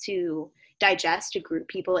to digest, to group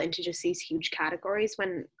people into just these huge categories,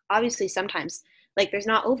 when obviously sometimes like there's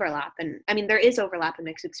not overlap. And I mean, there is overlap in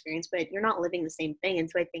mixed experience, but you're not living the same thing. And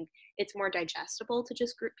so I think it's more digestible to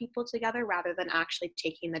just group people together rather than actually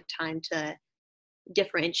taking the time to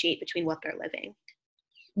differentiate between what they're living.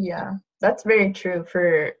 Yeah, that's very true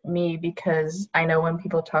for me, because I know when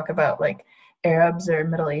people talk about like Arabs or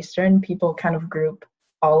Middle Eastern, people kind of group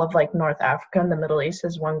all of like North Africa and the Middle East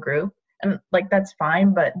as one group. And like that's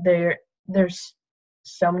fine, but there's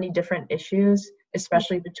so many different issues,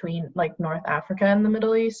 especially between like North Africa and the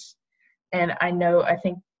Middle East. And I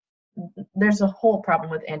think there's a whole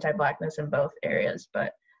problem with anti-Blackness in both areas,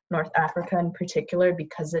 but North Africa in particular,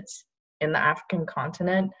 because it's in the African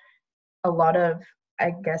continent, a lot of,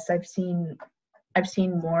 I guess I've seen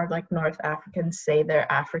more like North Africans say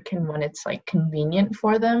they're African when it's like convenient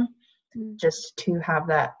for them, just to have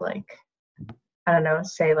that, like, I don't know,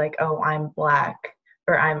 say like, oh, I'm Black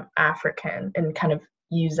or I'm African, and kind of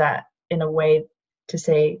use that in a way to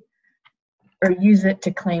say, or use it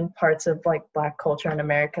to claim parts of like Black culture in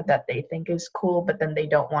America that they think is cool, but then they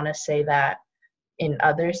don't want to say that in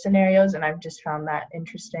other scenarios. And I've just found that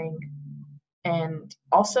interesting. And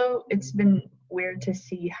also it's been weird to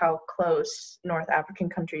see how close North African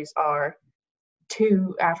countries are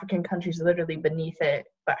to African countries literally beneath it,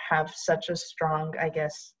 but have such a strong, I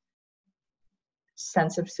guess,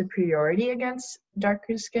 sense of superiority against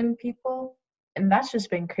darker skinned people. And that's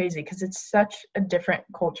just been crazy, because it's such a different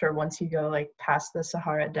culture once you go like past the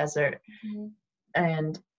Sahara Desert.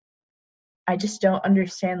 And I just don't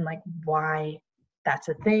understand like why that's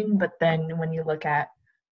a thing. But then when you look at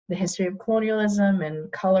the history of colonialism and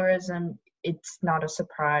colorism, it's not a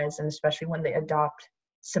surprise. And especially when they adopt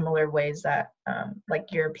similar ways that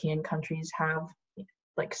like European countries have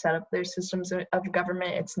like set up their systems of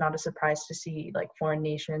government, it's not a surprise to see like foreign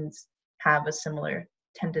nations have a similar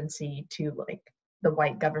tendency to like the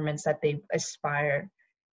white governments that they aspire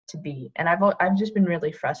to be. And I've just been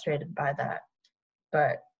really frustrated by that.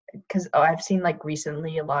 But because I've seen like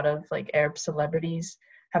recently a lot of like Arab celebrities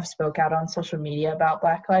have spoke out on social media about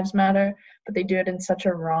Black Lives Matter, but they do it in such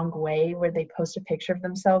a wrong way, where they post a picture of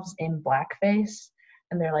themselves in blackface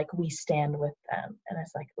and they're like, we stand with them. And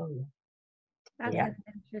it's like, ooh. That's Yeah.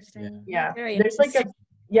 interesting. Yeah. Very There's like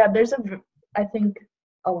I think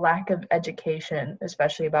a lack of education,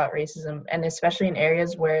 especially about racism, and especially in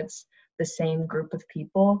areas where it's the same group of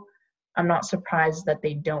people. I'm not surprised that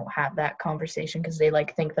they don't have that conversation, because they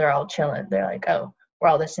like think they're all chilling. They're like, oh, we're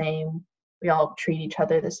all the same. We all treat each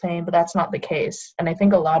other the same, but that's not the case. And I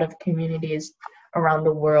think a lot of communities around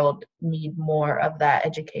the world need more of that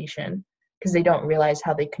education, because they don't realize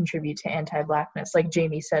how they contribute to anti-Blackness. Like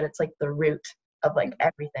Jamie said, it's like the root of like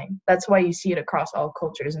everything. That's why you see it across all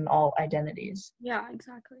cultures and all identities. Yeah,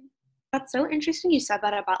 exactly. That's so interesting you said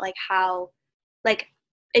that about like how, like,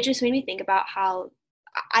 it just made me think about how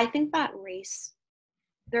I think that race,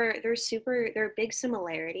 there are big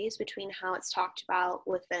similarities between how it's talked about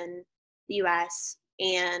within the US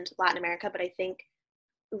and Latin America, but I think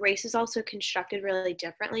race is also constructed really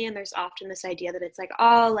differently. And there's often this idea that it's like,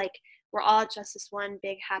 oh, like we're all just this one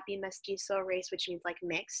big happy mestizo race, which means like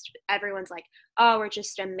mixed. Everyone's like, oh, we're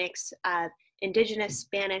just a mix of Indigenous,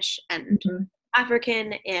 Spanish, and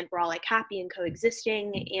African, and we're all like happy and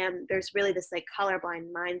coexisting. And there's really this like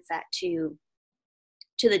colorblind mindset to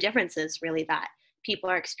the differences really that people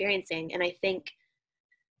are experiencing. And I think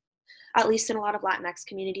at least in a lot of Latinx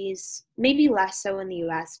communities, maybe less so in the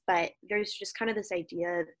US, but there's just kind of this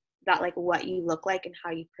idea that like what you look like and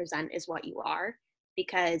how you present is what you are.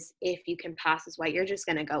 Because if you can pass as white, you're just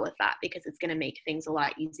going to go with that because it's going to make things a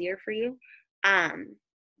lot easier for you.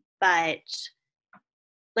 But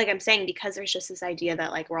like I'm saying, because there's just this idea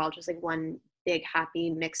that like we're all just like one big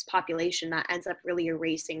happy mixed population, that ends up really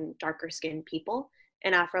erasing darker skinned people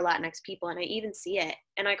and Afro-Latinx people. And I even see it,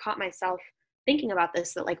 and I caught myself thinking about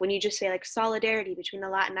this, that like when you just say like solidarity between the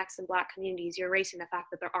Latinx and Black communities, you're erasing the fact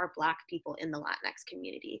that there are Black people in the Latinx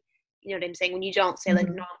community. You know what I'm saying? When you don't say like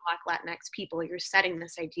Mhm. non-Black Latinx people, you're setting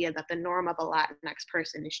this idea that the norm of a Latinx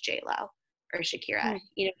person is J-Lo or Shakira. Mm.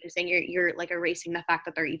 You know what I'm saying? You're like erasing the fact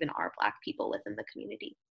that there even are Black people within the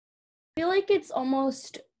community. I feel like it's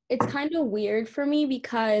kind of weird for me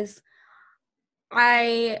because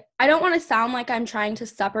I don't want to sound like I'm trying to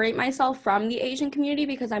separate myself from the Asian community,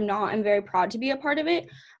 because I'm not. I'm very proud to be a part of it.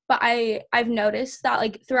 But I've noticed that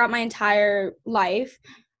like throughout my entire life,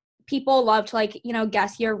 people love to like,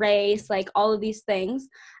 guess your race, like all of these things.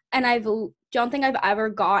 And don't think I've ever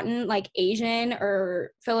gotten like Asian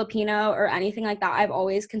or Filipino or anything like that. I've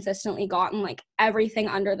always consistently gotten like everything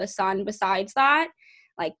under the sun besides that.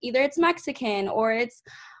 Like either it's Mexican or it's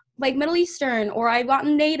like Middle Eastern, or I've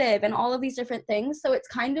gotten Native and all of these different things. So it's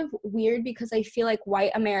kind of weird because I feel like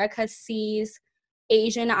white America sees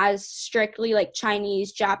Asian as strictly like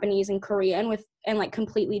Chinese, Japanese, and Korean and like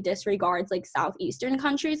completely disregards like Southeastern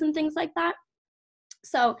countries and things like that.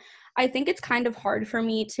 So I think it's kind of hard for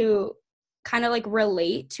me to kind of like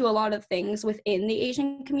relate to a lot of things within the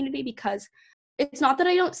Asian community, because it's not that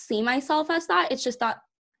I don't see myself as that, it's just that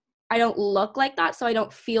I don't look like that, so I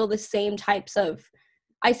don't feel the same types of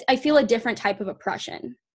I feel a different type of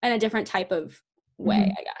oppression and a different type of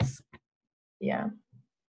way, I guess. Yeah.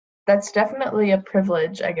 That's definitely a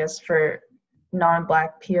privilege, I guess, for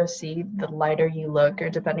non-Black POC. The lighter you look,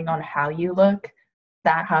 or depending on how you look,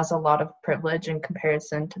 that has a lot of privilege in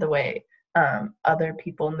comparison to the way other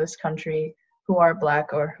people in this country who are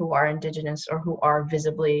Black or who are Indigenous or who are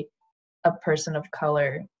visibly a person of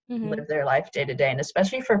color live their life day to day. And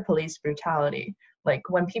especially for police brutality. Like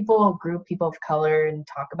when people group people of color and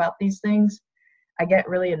talk about these things, I get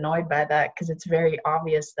really annoyed by that, because it's very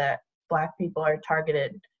obvious that Black people are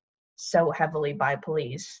targeted so heavily by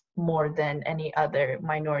police more than any other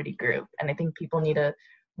minority group. And I think people need to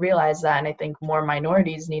realize that. And I think more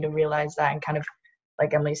minorities need to realize that and kind of,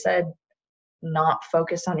 like Emily said, not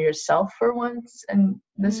focus on yourself for once and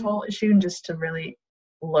this whole issue, and just to really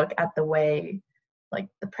look at the way like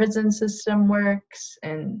the prison system works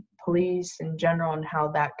and police in general, and how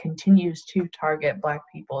that continues to target Black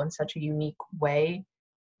people in such a unique way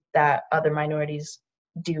that other minorities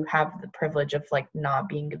do have the privilege of like not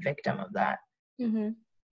being a victim of that.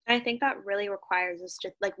 I think that really requires us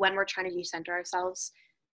to, like, when we're trying to decenter ourselves,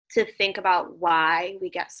 to think about why we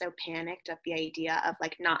get so panicked at the idea of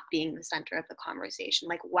like not being the center of the conversation,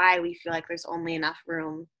 like why we feel like there's only enough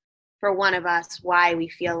room for one of us, why we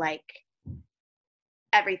feel like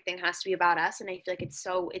everything has to be about us. And I feel like it's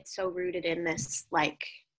so rooted in this like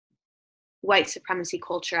white supremacy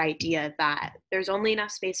culture idea that there's only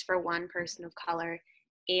enough space for one person of color,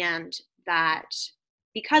 and that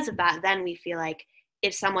because of that, then we feel like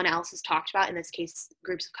if someone else is talked about, in this case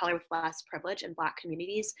groups of color with less privilege and Black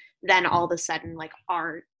communities, then all of a sudden like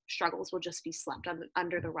our struggles will just be swept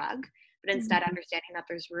under the rug. But instead, understanding that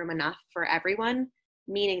there's room enough for everyone,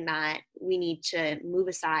 meaning that we need to move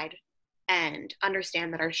aside and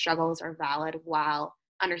understand that our struggles are valid while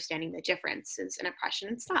understanding the differences in oppression.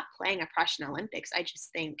 It's not playing oppression Olympics. I just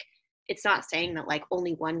think it's not saying that like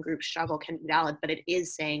only one group's struggle can be valid, but it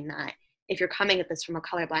is saying that if you're coming at this from a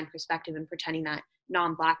colorblind perspective and pretending that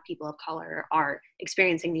non-Black people of color are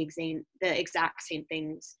experiencing the exact same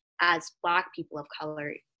things as Black people of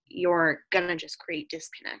color, you're gonna just create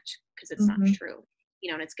disconnect, because it's not true,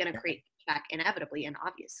 and it's gonna create feedback inevitably and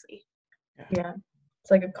obviously. Yeah,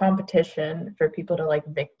 it's like a competition for people to like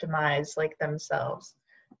victimize like themselves.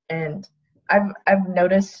 And I've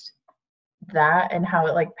noticed that, and how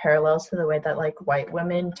it like parallels to the way that like white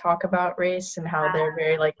women talk about race, and how they're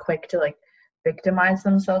very like quick to like victimize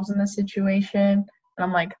themselves in the situation. And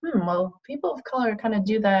I'm like, well, people of color kind of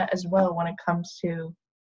do that as well when it comes to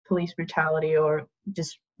police brutality or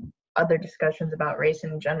just other discussions about race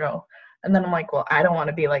in general. And then I'm like, well, I don't want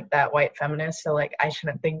to be like that white feminist, so like I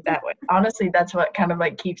shouldn't think that way. Honestly, that's what kind of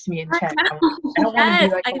like keeps me in check. I don't want to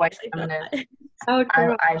be like a white feminist.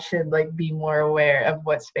 I should like be more aware of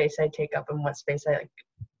what space I take up and what space I like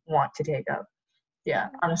want to take up. Yeah,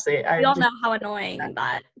 honestly, we all know how annoying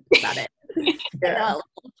that is. Yeah.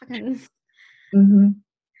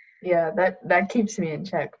 Yeah, that keeps me in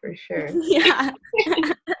check for sure. Yeah.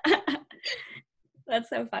 That's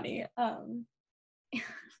so funny. I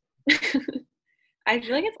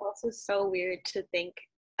feel like it's also so weird to think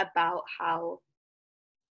about how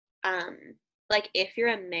like if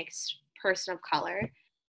you're a mixed person of color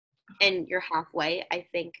and you're half white, I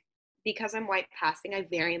think because I'm white passing, I've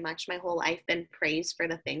very much my whole life been praised for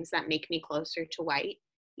the things that make me closer to white,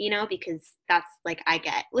 because that's like I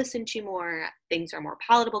get listened to more, things are more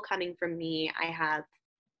palatable coming from me. I have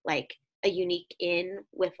like a unique in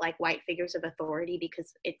with like white figures of authority,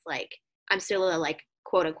 because it's like I'm still a like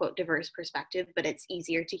quote unquote diverse perspective, but it's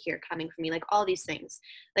easier to hear coming from me, like all these things.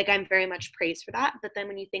 Like I'm very much praised for that. But then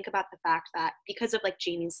when you think about the fact that because of like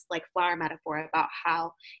Jamie's like flower metaphor about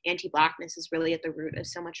how anti-Blackness is really at the root of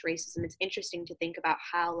so much racism, it's interesting to think about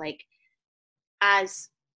how like as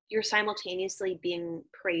you're simultaneously being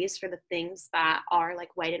praised for the things that are like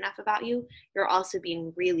white enough about you, you're also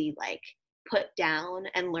being really like put down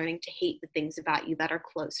and learning to hate the things about you that are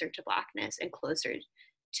closer to Blackness and closer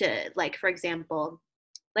to, like, for example,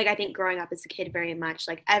 like I think growing up as a kid very much,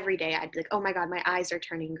 like every day I'd be like, oh my God, my eyes are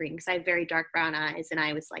turning green because I have very dark brown eyes. And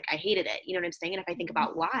I was like, I hated it. You know what I'm saying? And if I think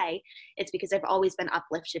about why, it's because I've always been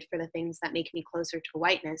uplifted for the things that make me closer to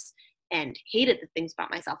whiteness and hated the things about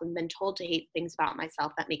myself and been told to hate things about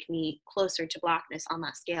myself that make me closer to Blackness on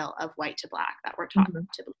that scale of white to Black that we're taught to believe.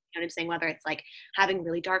 You know what I'm saying? Whether it's like having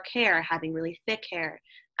really dark hair, having really thick hair,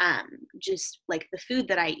 just like the food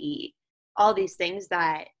that I eat, all these things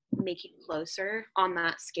that make you closer on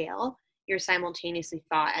that scale, you're simultaneously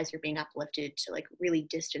thought as you're being uplifted to like really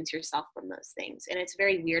distance yourself from those things. And it's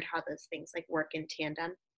very weird how those things like work in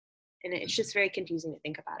tandem. And it's just very confusing to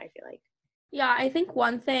think about, I feel like. Yeah, I think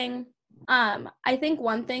one thing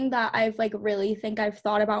that I've like really think I've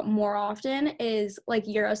thought about more often is like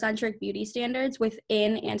Eurocentric beauty standards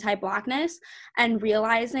within anti-Blackness, and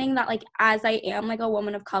realizing that like as I am like a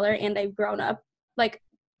woman of color and I've grown up, like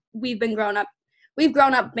we've grown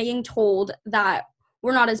up being told that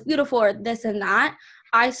we're not as beautiful or this and that,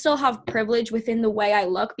 I still have privilege within the way I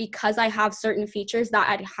look because I have certain features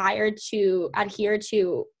that adhere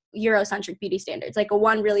to Eurocentric beauty standards. Like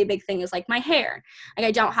one really big thing is like my hair. Like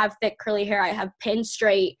I don't have thick curly hair. I have pin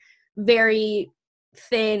straight, very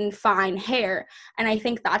thin, fine hair. And I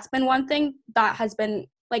think that's been one thing that has been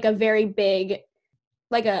like a very big,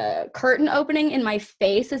 like a curtain opening in my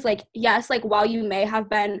face, is like, yes, like while you may have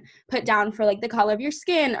been put down for like the color of your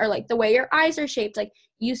skin or like the way your eyes are shaped, like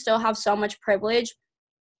you still have so much privilege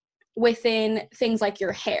within things like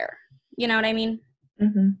your hair. You know what I mean?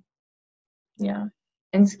 Yeah.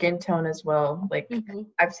 And skin tone as well. Like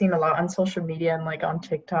I've seen a lot on social media and like on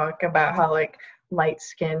TikTok about how like light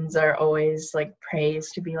skins are always like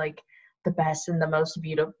praised to be like the best and the most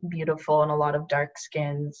beautiful, and a lot of dark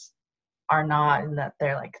skins are not, and that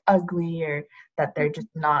they're like ugly or that they're just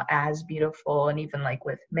not as beautiful. And even like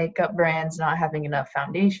with makeup brands not having enough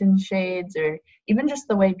foundation shades, or even just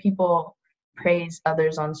the way people praise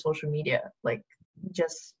others on social media, like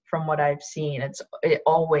just from what I've seen, it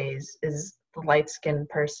always is the light-skinned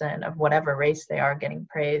person of whatever race they are getting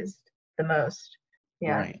praised the most.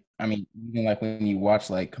 Yeah. Right. I mean, even like when you watch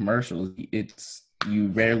like commercials, you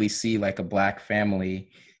rarely see like a Black family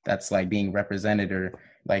that's like being represented or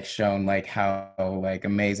like shown like how like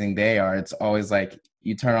amazing they are. It's always like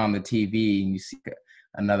you turn on the TV and you see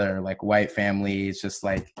another like white family. It's just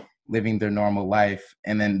like living their normal life.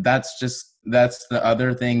 And then that's the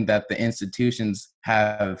other thing that the institutions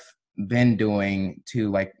have been doing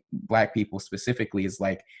to like Black people specifically, is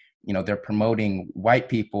like, you know, they're promoting white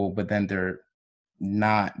people, but then they're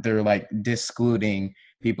like discluding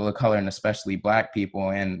people of color and especially Black people.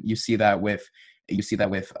 And you see that with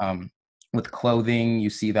clothing, you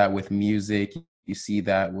see that with music, you see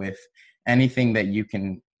that with anything that you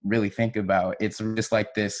can really think about. It's just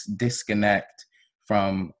like this disconnect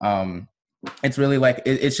from it's really like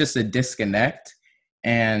it's just a disconnect.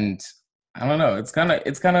 And I don't know, it's kind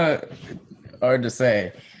of hard to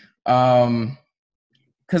say,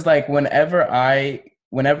 because like whenever I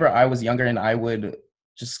was younger and I would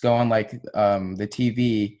just go on like the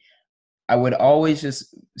TV, I would always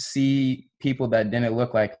just see people that didn't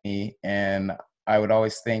look like me, and I would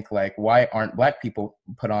always think like, why aren't Black people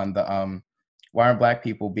put on the why aren't Black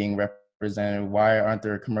people being represented? Why aren't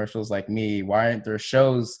there commercials like me? Why aren't there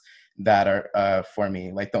shows that are for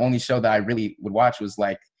me? Like the only show that I really would watch was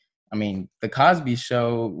like, I mean, The Cosby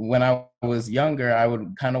Show. When I was younger, I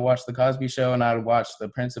would kind of watch The Cosby Show and I would watch The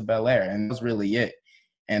Prince of Bel-Air, and that was really it.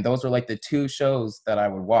 And those were like the two shows that I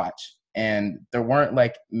would watch. And there weren't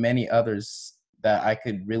like many others that I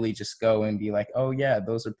could really just go and be like, oh yeah,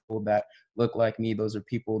 those are people that look like me. Those are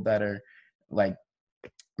people that are like,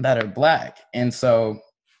 that are Black. And so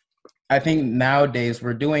I think nowadays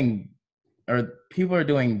people are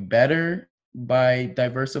doing better by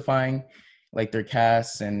diversifying like their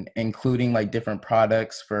casts and including like different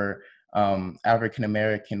products for African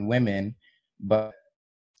American women. But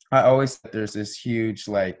I always think there's this huge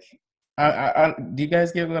like, do you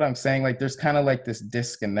guys get what I'm saying? Like there's kind of like this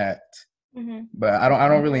disconnect, but I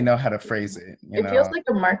don't really know how to phrase it. It feels like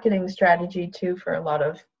a marketing strategy too for a lot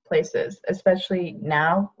of places, especially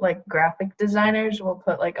now. Like graphic designers will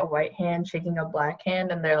put like a white hand shaking a black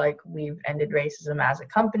hand, and they're like, "We've ended racism as a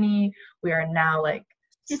company. We are now like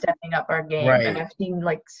stepping up our game." Right. And I've seen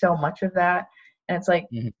like so much of that, and it's like,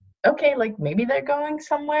 okay, like maybe they're going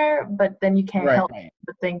somewhere, but then you can't help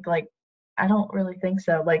but think like, I don't really think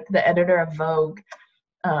so. Like the editor of Vogue,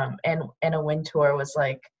 and Anna Wintour was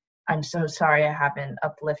like, "I'm so sorry I haven't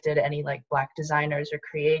uplifted any like Black designers or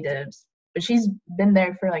creatives." But she's been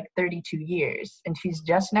there for like 32 years, and she's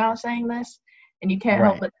just now saying this, and you can't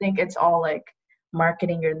help but think it's all like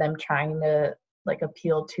marketing or them trying to like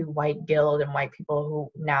appeal to white guild and white people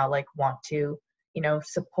who now like want to, you know,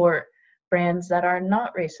 support brands that are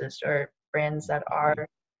not racist or brands that are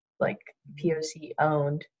like POC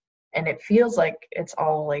owned. And it feels like it's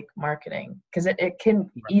all like marketing, because it can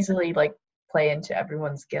easily like play into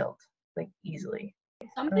everyone's guilt, like easily.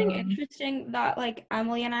 Something interesting that like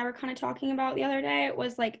Emily and I were kind of talking about the other day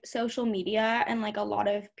was like social media, and like a lot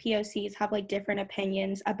of POCs have like different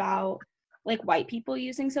opinions about like white people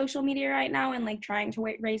using social media right now and like trying to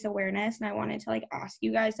raise awareness. And I wanted to like ask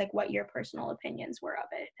you guys like what your personal opinions were of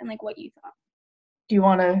it and like what you thought. Do you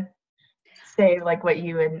want to say like what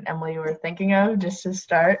you and Emily were thinking of just to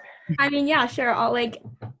start? I mean, yeah, sure. I'll like,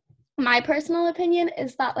 my personal opinion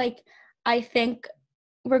is that like I think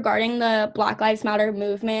regarding the Black Lives Matter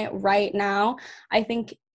movement right now, I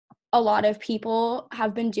think a lot of people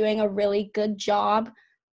have been doing a really good job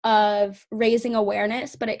of raising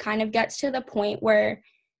awareness, but it kind of gets to the point where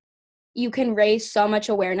you can raise so much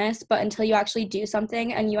awareness, but until you actually do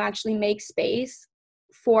something and you actually make space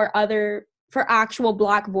for actual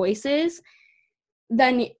Black voices,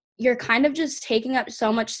 then you're kind of just taking up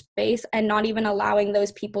so much space and not even allowing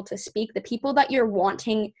those people to speak. The people that you're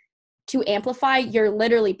wanting to amplify, you're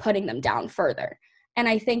literally putting them down further. And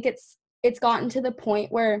I think it's gotten to the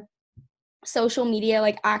point where social media,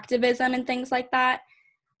 like activism and things like that,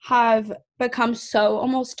 have become so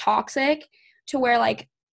almost toxic to where like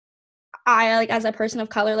I, like as a person of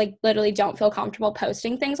color, like literally don't feel comfortable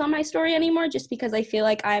posting things on my story anymore, just because I feel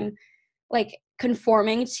like I'm like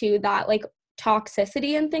conforming to that like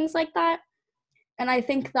toxicity and things like that. And I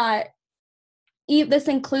think that this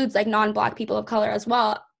includes like non-Black people of color as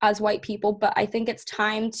well as white people, but I think it's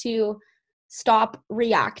time to stop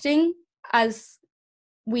reacting, as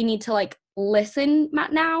we need to like listen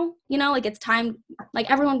now, you know, like it's time, like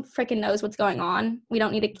everyone freaking knows what's going on. We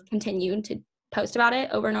don't need to continue to post about it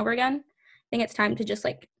over and over again. I think it's time to just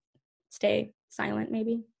like stay silent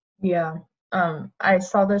maybe. Yeah. I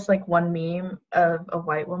saw this like one meme of a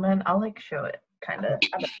white woman. I'll like show it kind of.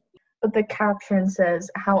 But the caption says,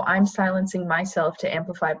 "How I'm silencing myself to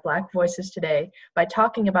amplify Black voices today by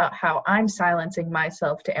talking about how I'm silencing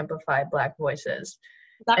myself to amplify Black voices."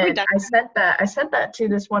 And I sent that to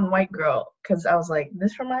this one white girl because I was like,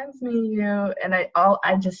 this reminds me of you. And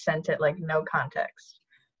I just sent it like no context.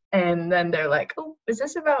 And then they're like, "Oh, is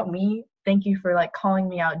this about me? Thank you for like calling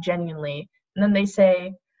me out genuinely." And then they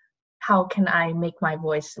say, "How can I make my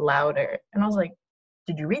voice louder?" And I was like,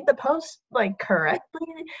 did you read the post like correctly?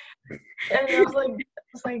 And I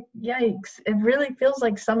was like, yikes. It really feels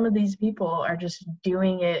like some of these people are just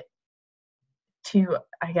doing it to,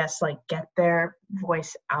 I guess, like get their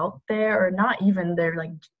voice out there, or not even their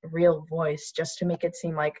like real voice, just to make it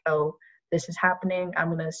seem like, oh, this is happening, I'm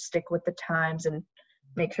gonna stick with the times and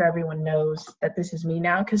make sure everyone knows that this is me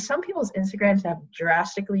now. Because some people's Instagrams have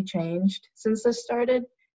drastically changed since this started,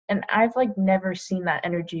 and I've like never seen that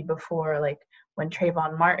energy before. Like when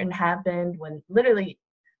Trayvon Martin happened, when literally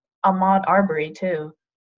Ahmaud Arbery too,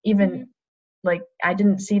 even like I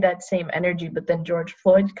didn't see that same energy. But then George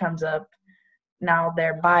Floyd comes up, now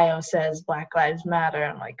their bio says Black Lives Matter.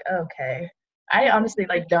 I'm like, okay. I honestly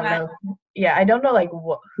like don't know. Yeah, I don't know like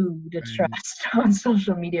who to trust on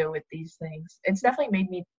social media with these things. It's definitely made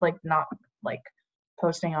me like not like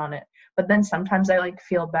posting on it. But then sometimes I like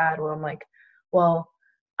feel bad where I'm like, well,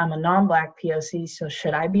 I'm a non-Black POC, so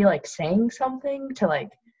should I be like saying something to like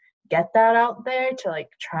get that out there, to like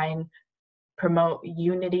try and promote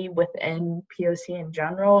unity within POC in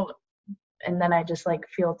general? And then I just like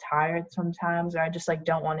feel tired sometimes, or I just like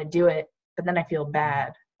don't want to do it, but then I feel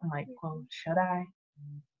bad. I'm like, well, should I?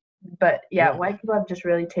 But yeah, white people have just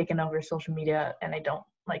really taken over social media, and I don't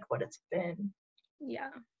like what it's been. Yeah,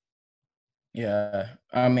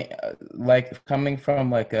 I mean, like coming from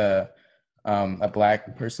like a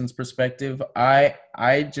Black person's perspective, I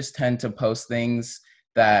just tend to post things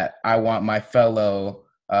that I want my fellow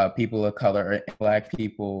people of color or Black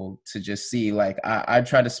people to just see. Like I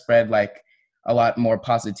try to spread like a lot more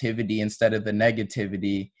positivity instead of the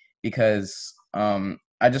negativity, because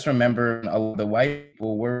I just remember the white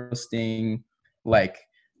people were posting like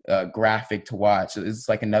graphic to watch. It's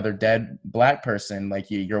like another dead Black person. Like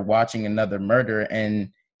you're watching another murder, and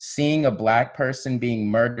seeing a Black person being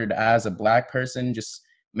murdered as a Black person just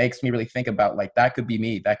makes me really think about, like, that could be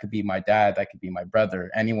me, that could be my dad, that could be my brother,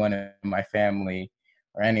 anyone in my family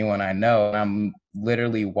or anyone I know. And I'm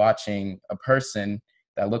literally watching a person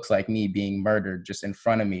that looks like me being murdered just in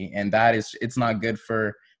front of me. And it's not good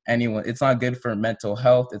for anyone. It's not good for mental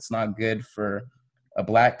health. It's not good for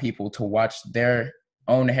Black people to watch their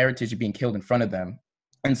own heritage being killed in front of them.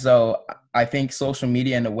 And so I think social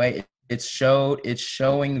media, in a way, it's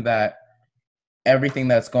showing that everything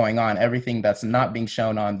that's going on, everything that's not being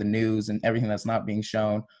shown on the news and everything that's not being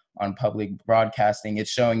shown on public broadcasting, it's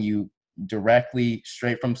showing you directly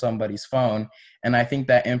straight from somebody's phone. And I think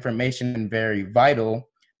that information is very vital,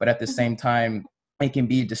 but at the same time, it can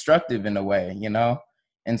be destructive in a way, you know?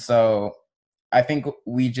 And so I think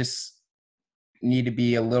we just need to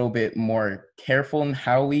be a little bit more careful in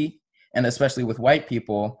how we, and especially with white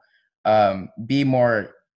people, be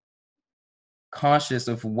more conscious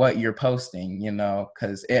of what you're posting, you know,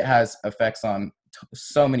 because it has effects on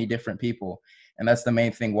so many different people. And that's the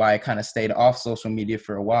main thing why I kind of stayed off social media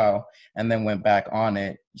for a while and then went back on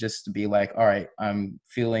it, just to be like, all right, I'm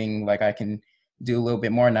feeling like I can do a little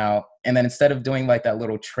bit more now. And then instead of doing like that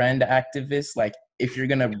little trend activist, like, if you're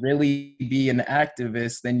going to really be an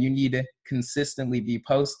activist, then you need to consistently be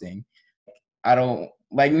posting. I don't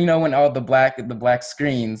like, you know, when all the black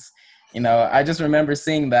screens, you know, I just remember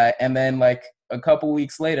seeing that. And then like a couple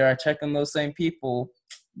weeks later, I check on those same people,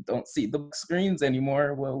 don't see the screens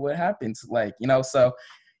anymore. Well, what happens? Like, you know, so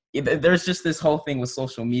there's just this whole thing with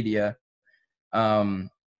social media.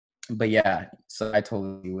 But yeah, so I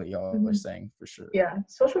totally what y'all were saying, for sure. Yeah,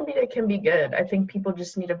 social media can be good. I think people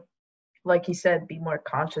just need to, like you said, be more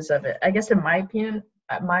conscious of it. I guess in my opinion,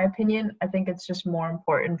 I think it's just more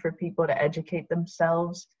important for people to educate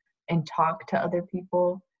themselves and talk to other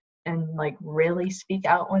people and like really speak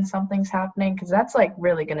out when something's happening, because that's like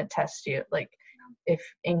really going to test you. Like if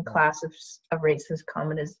in class if a racist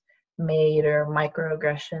comment is made or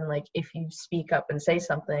microaggression, like if you speak up and say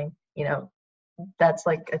something, you know, that's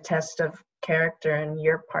like a test of character on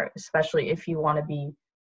your part, especially if you want to be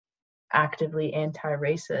actively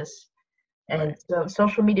anti-racist. And so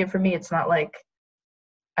social media for me, it's not like,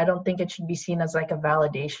 I don't think it should be seen as like a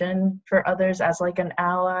validation for others as like an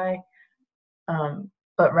ally,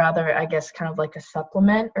 but rather I guess kind of like a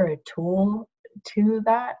supplement or a tool to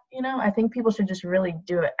that. You know, I think people should just really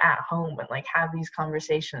do it at home and like have these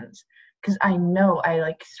conversations, because I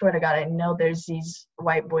like swear to God, I know there's these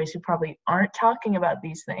white boys who probably aren't talking about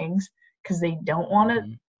these things because they don't want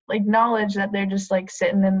to acknowledge that they're just like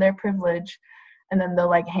sitting in their privilege, and then they'll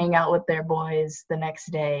like hang out with their boys the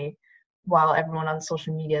next day while everyone on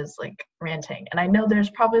social media is like ranting. And I know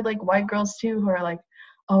there's probably like white girls too who are like,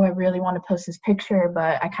 oh, I really want to post this picture,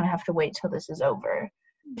 but I kind of have to wait till this is over.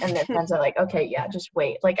 And their friends are like, okay, yeah, just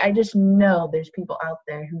wait. Like, I just know there's people out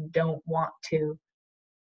there who don't want to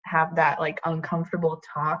have that like uncomfortable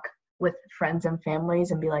talk with friends and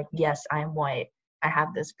families and be like, yes, I am white, I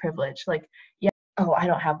have this privilege. Like, yeah, oh, I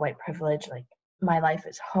don't have white privilege, like my life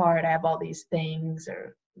is hard, I have all these things,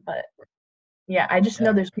 but yeah, I just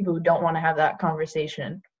know there's people who don't want to have that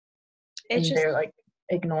conversation, and they're like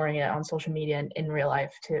ignoring it on social media and in real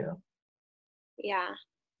life too. Yeah,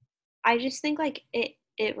 I just think like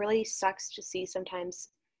it really sucks to see sometimes.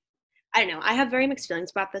 I don't know, I have very mixed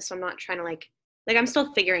feelings about this, so I'm not trying to like I'm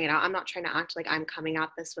still figuring it out. I'm not trying to act like I'm coming at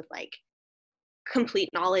this with like complete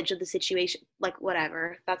knowledge of the situation, like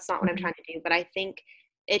whatever. That's not what I'm trying to do. But I think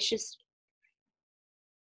it's just,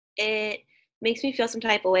 it makes me feel some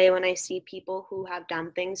type of way when I see people who have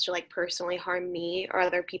done things to like personally harm me or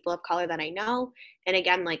other people of color that I know. And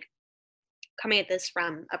again, like coming at this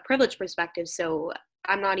from a privileged perspective, so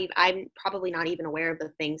I'm probably not even aware of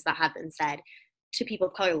the things that have been said to people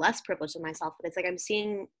of color less privileged than myself. But it's like I'm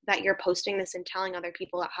seeing that you're posting this and telling other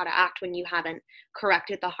people how to act when you haven't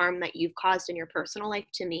corrected the harm that you've caused in your personal life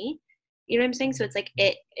to me. You know what I'm saying? So it's like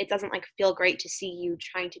it doesn't like feel great to see you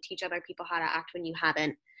trying to teach other people how to act when you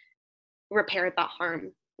haven't repaired that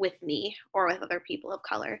harm with me or with other people of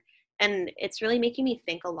color. And it's really making me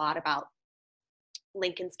think a lot about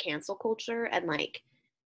Lincoln's cancel culture and like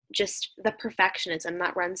just the perfectionism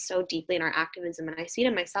that runs so deeply in our activism. And I see it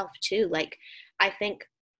in myself too. Like, I think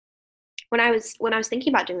when I was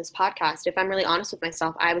thinking about doing this podcast, if I'm really honest with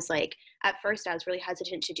myself, I was like, at first I was really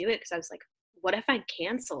hesitant to do it because I was like, what if I'm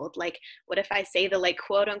canceled? Like, what if I say the like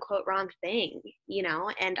quote unquote wrong thing, you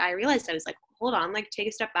know? And I realized I was like, hold on, like take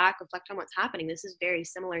a step back, reflect on what's happening. This is very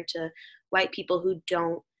similar to white people who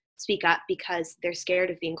don't speak up because they're scared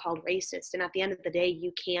of being called racist. And at the end of the day,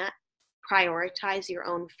 you can't prioritize your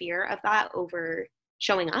own fear of that over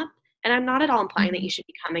showing up. And I'm not at all implying that you should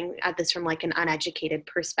be coming at this from like an uneducated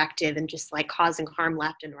perspective and just like causing harm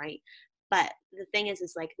left and right. But the thing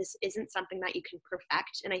is like, this isn't something that you can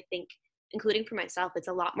perfect. And I think, including for myself, it's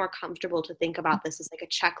a lot more comfortable to think about this as like a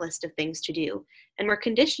checklist of things to do. And we're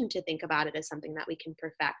conditioned to think about it as something that we can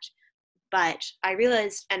perfect. But I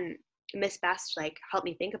realized, and Miss Best like helped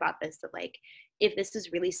me think about this, that like, if this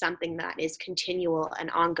is really something that is continual and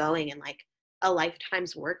ongoing and like a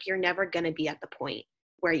lifetime's work, you're never going to be at the point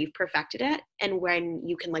where you've perfected it and when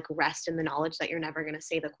you can like rest in the knowledge that you're never going to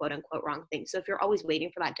say the quote unquote wrong thing. So if you're always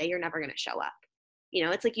waiting for that day, you're never going to show up. You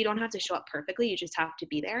know, it's like you don't have to show up perfectly, you just have to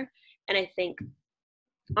be there. And I think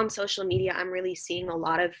on social media, I'm really seeing a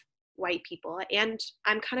lot of white people, and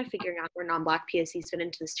I'm kind of figuring out where non-Black POCs fit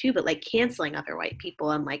into this too, but like canceling other white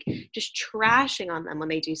people and like just trashing on them when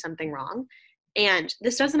they do something wrong. And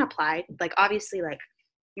this doesn't apply, like obviously like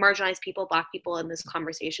marginalized people, Black people in this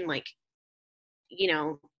conversation, like, you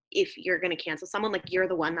know, if you're going to cancel someone, like you're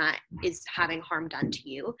the one that is having harm done to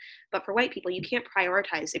you. But for white people, you can't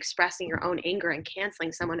prioritize expressing your own anger and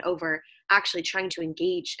canceling someone over actually trying to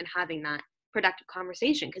engage and having that productive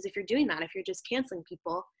conversation. Because if you're doing that, if you're just canceling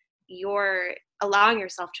people, you're allowing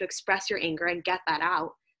yourself to express your anger and get that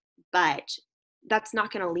out. But that's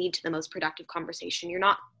not going to lead to the most productive conversation. You're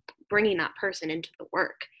not bringing that person into the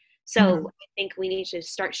work. So I think we need to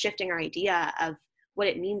start shifting our idea of what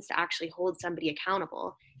it means to actually hold somebody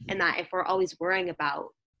accountable. And that if we're always worrying about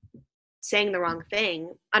saying the wrong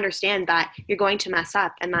thing, understand that you're going to mess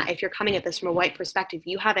up. And that if you're coming at this from a white perspective,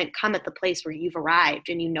 you haven't come at the place where you've arrived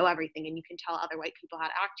and you know everything and you can tell other white people how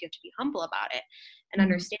to act. You have to be humble about it and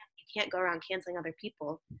understand you can't go around canceling other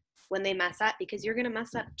people when they mess up, because you're going to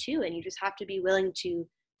mess up too. And you just have to be willing to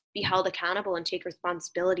be held accountable and take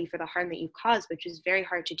responsibility for the harm that you've caused, which is very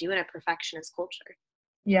hard to do in a perfectionist culture.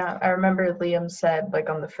 Yeah, I remember Liam said, like,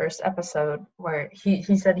 on the first episode where he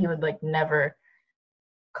said he would, like, never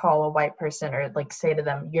call a white person or, like, say to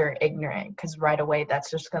them, you're ignorant, because right away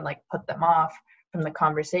that's just going to, like, put them off from the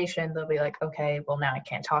conversation. They'll be like, okay, well, now I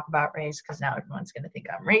can't talk about race because now everyone's going to think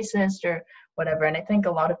I'm racist or whatever. And I think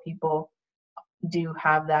a lot of people do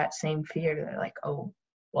have that same fear. They're like, oh,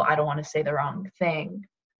 well, I don't want to say the wrong thing.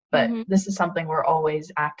 But this is something we're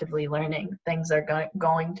always actively learning. Things are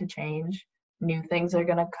going to change. New things are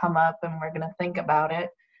going to come up and we're going to think about it.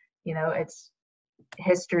 You know,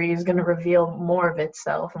 history is going to reveal more of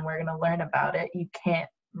itself and we're going to learn about it. You can't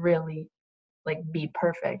really like be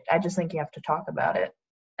perfect. I just think you have to talk about it.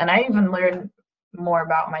 And I even learn more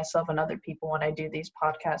about myself and other people when I do these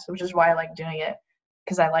podcasts, which is why I like doing it,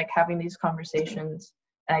 because I like having these conversations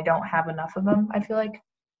and I don't have enough of them, I feel like,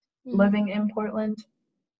 living in Portland.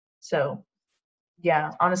 So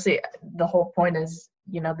yeah, honestly, the whole point is,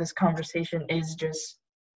 you know, this conversation is just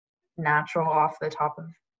natural off the top of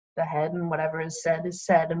the head, and whatever is said,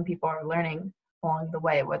 and people are learning along the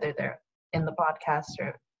way, whether they're in the podcast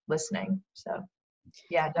or listening. So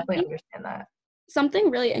yeah, I definitely understand that.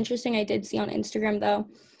 Something really interesting I did see on Instagram, though,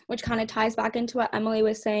 which kind of ties back into what Emily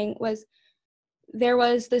was saying, was there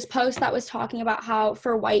was this post that was talking about how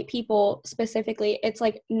for white people specifically, it's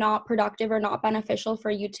like not productive or not beneficial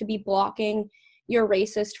for you to be blocking your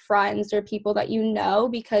racist friends or people that you know,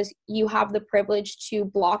 because you have the privilege to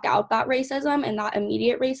block out that racism and that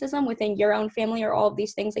immediate racism within your own family or all of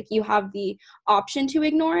these things. Like, you have the option to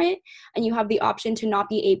ignore it and you have the option to not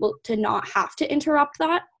be able to not have to interrupt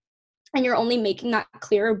that. And you're only making that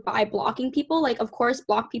clearer by blocking people. Like, of course,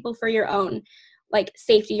 block people for your own like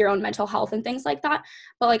safety, your own mental health and things like that.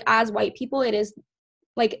 But like, as white people, it is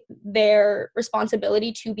like their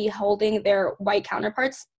responsibility to be holding their white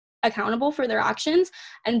counterparts accountable for their actions.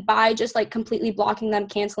 And by just like completely blocking them,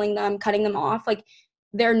 canceling them, cutting them off, like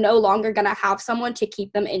they're no longer going to have someone to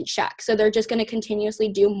keep them in check. So they're just going to continuously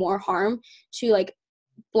do more harm to like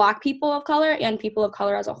Black people of color and people of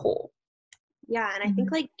color as a whole. Yeah, and I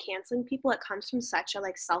think like canceling people, it comes from such a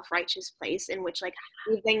like self-righteous place in which like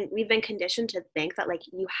we've been conditioned to think that like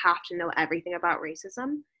you have to know everything about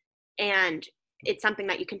racism, and it's something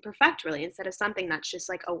that you can perfect really, instead of something that's just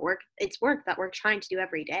like work that we're trying to do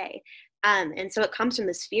every day. And so it comes from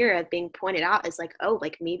this fear of being pointed out as like, oh,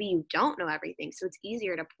 like maybe you don't know everything. So it's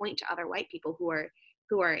easier to point to other white people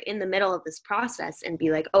who are in the middle of this process and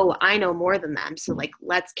be like, oh, I know more than them, so like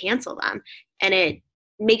let's cancel them. And it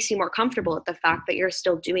makes you more comfortable with the fact that you're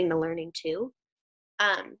still doing the learning too.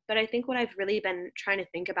 But I think what I've really been trying to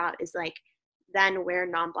think about is like then where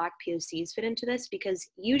non-Black POCs fit into this, because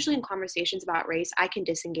usually in conversations about race, I can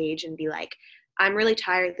disengage and be like, I'm really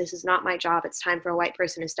tired. This is not my job. It's time for a white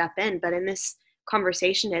person to step in. But in this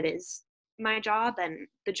conversation, it is my job and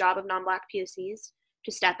the job of non-Black POCs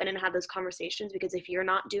to step in and have those conversations, because if you're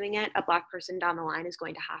not doing it, a Black person down the line is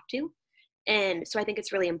going to have to. And so I think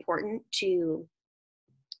it's really important to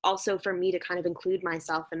also, for me, to kind of include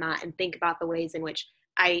myself in that and think about the ways in which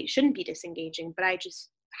I shouldn't be disengaging, but I just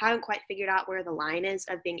haven't quite figured out where the line is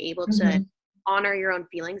of being able to honor your own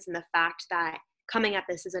feelings, and the fact that coming at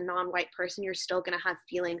this as a non-white person, you're still going to have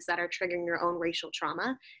feelings that are triggering your own racial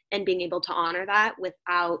trauma, and being able to honor that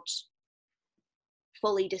without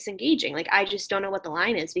fully disengaging. Like, I just don't know what the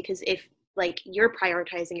line is, because if like you're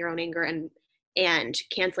prioritizing your own anger and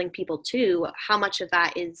canceling people too, how much of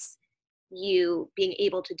that is you being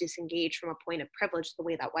able to disengage from a point of privilege the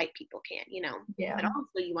way that white people can, you know? Yeah. But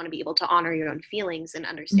also you want to be able to honor your own feelings and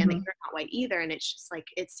understand that you're not white either. And it's just like,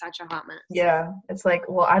 it's such a hot mess. Yeah. It's like,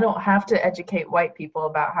 well, I don't have to educate white people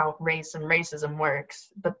about how race and racism works.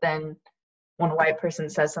 But then when a white person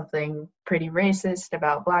says something pretty racist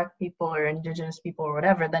about Black people or Indigenous people or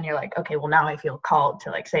whatever, then you're like, okay, well, now I feel called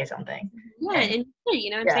to like say something. Yeah. And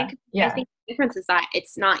you know what I'm saying? Yeah. I think the difference is that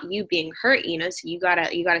it's not you being hurt, you know, so you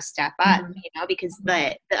gotta step up, you know, because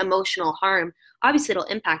the emotional harm, obviously it'll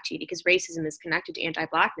impact you because racism is connected to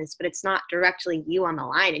anti-Blackness, but it's not directly you on the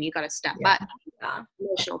line, and you gotta step up.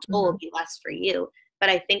 Emotional toll will be less for you.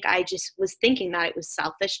 But I think I just was thinking that it was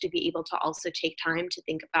selfish to be able to also take time to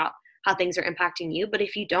think about how things are impacting you. But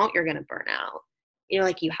if you don't, you're going to burn out, you know,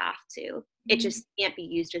 like you have to. It just can't be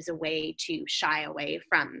used as a way to shy away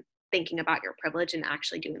from thinking about your privilege and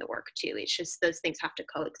actually doing the work too. It's just those things have to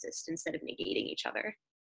coexist instead of negating each other.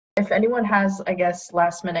 If anyone has, I guess,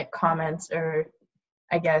 last minute comments, or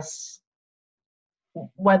I guess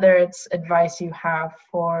whether it's advice you have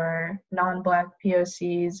for non-Black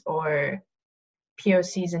POCs or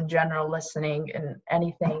POCs in general listening, and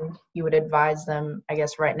anything you would advise them, I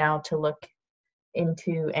guess, right now to look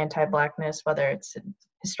into anti-Blackness, whether it's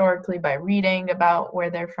historically by reading about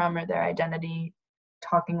where they're from or their identity,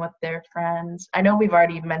 talking with their friends. I know we've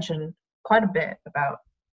already mentioned quite a bit about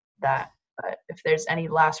that, but if there's any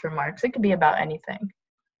last remarks, it could be about anything.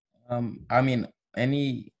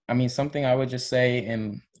 Something I would just say,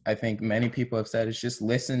 and I think many people have said, is just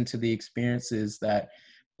listen to the experiences that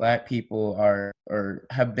Black people are or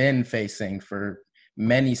have been facing for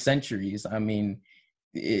many centuries. I mean,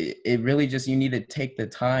 it really just, you need to take the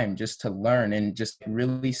time just to learn and just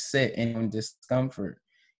really sit in discomfort,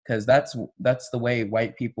 because that's the way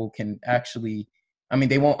white people can actually, I mean,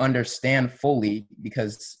 they won't understand fully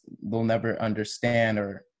because they'll never understand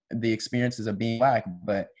or the experiences of being Black,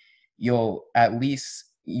 but you'll at least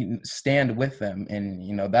stand with them. And,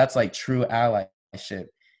 you know, that's like true allyship,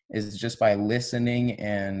 is just by listening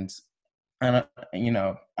and you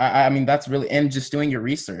know, I mean, that's really, and just doing your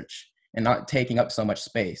research and not taking up so much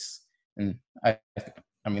space. And I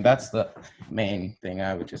mean, that's the main thing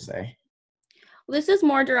I would just say. This is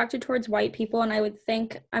more directed towards white people, and I would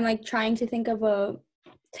think, I'm like trying to think of a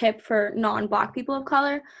tip for non-Black people of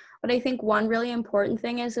color, but I think one really important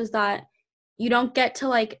thing is that you don't get to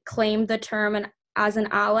like claim the term and as an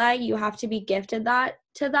ally. You have to be gifted that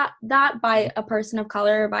by a person of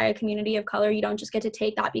color or by a community of color. You don't just get to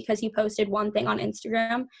take that because you posted one thing on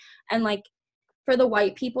Instagram. And like, for the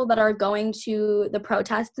white people that are going to the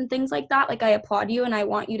protests and things like that, like, I applaud you and I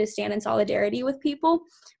want you to stand in solidarity with people,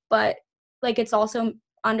 but like, it's also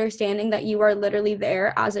understanding that you are literally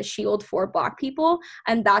there as a shield for Black people,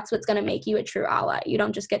 and that's what's going to make you a true ally. You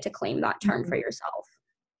don't just get to claim that term for yourself.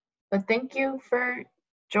 But thank you for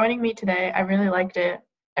joining me today. I really liked it.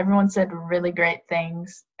 Everyone said really great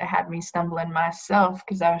things. It had me stumbling myself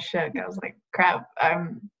because I was shook. I was like, crap,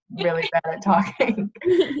 I'm really bad at talking.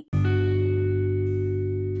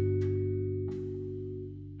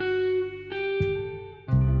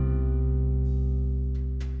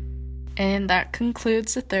 And that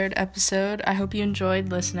concludes the third episode. I hope you enjoyed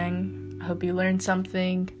listening. I hope you learned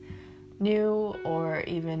something new, or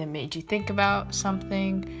even it made you think about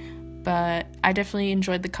something. But I definitely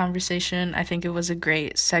enjoyed the conversation. I think it was a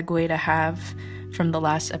great segue to have from the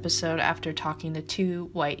last episode, after talking to two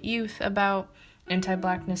white youth about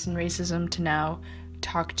anti-Blackness and racism, to now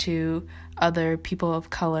talk to other people of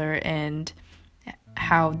color and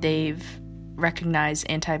how they've recognized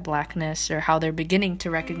anti-Blackness, or how they're beginning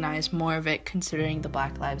to recognize more of it, considering the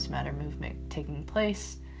Black Lives Matter movement taking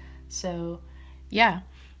place. So yeah,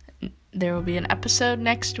 there will be an episode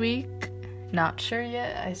next week. Not sure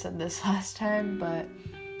yet. I said this last time, but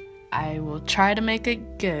I will try to make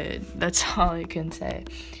it good. That's all I can say.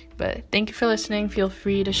 But thank you for listening. Feel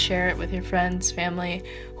free to share it with your friends, family,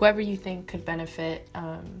 whoever you think could benefit.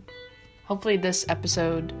 Hopefully this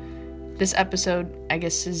episode, I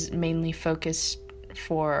guess, is mainly focused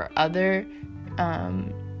for other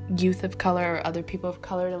youth of color or other people of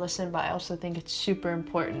color to listen, but I also think it's super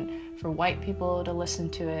important for white people to listen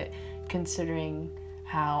to it, considering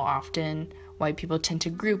how often white people tend to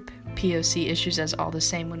group POC issues as all the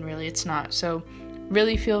same when really it's not. So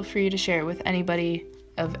really feel free to share it with anybody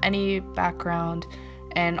of any background,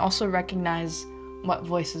 and also recognize what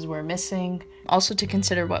voices we're missing. Also to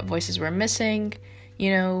consider what voices we're missing,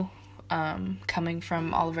 coming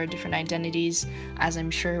from all of our different identities, as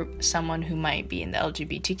I'm sure someone who might be in the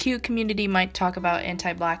LGBTQ community might talk about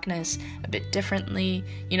anti-Blackness a bit differently.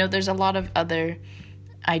 There's a lot of other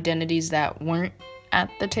identities that weren't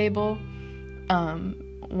at the table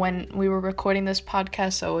when we were recording this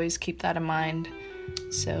podcast, so always keep that in mind.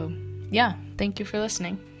 So yeah, thank you for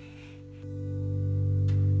listening.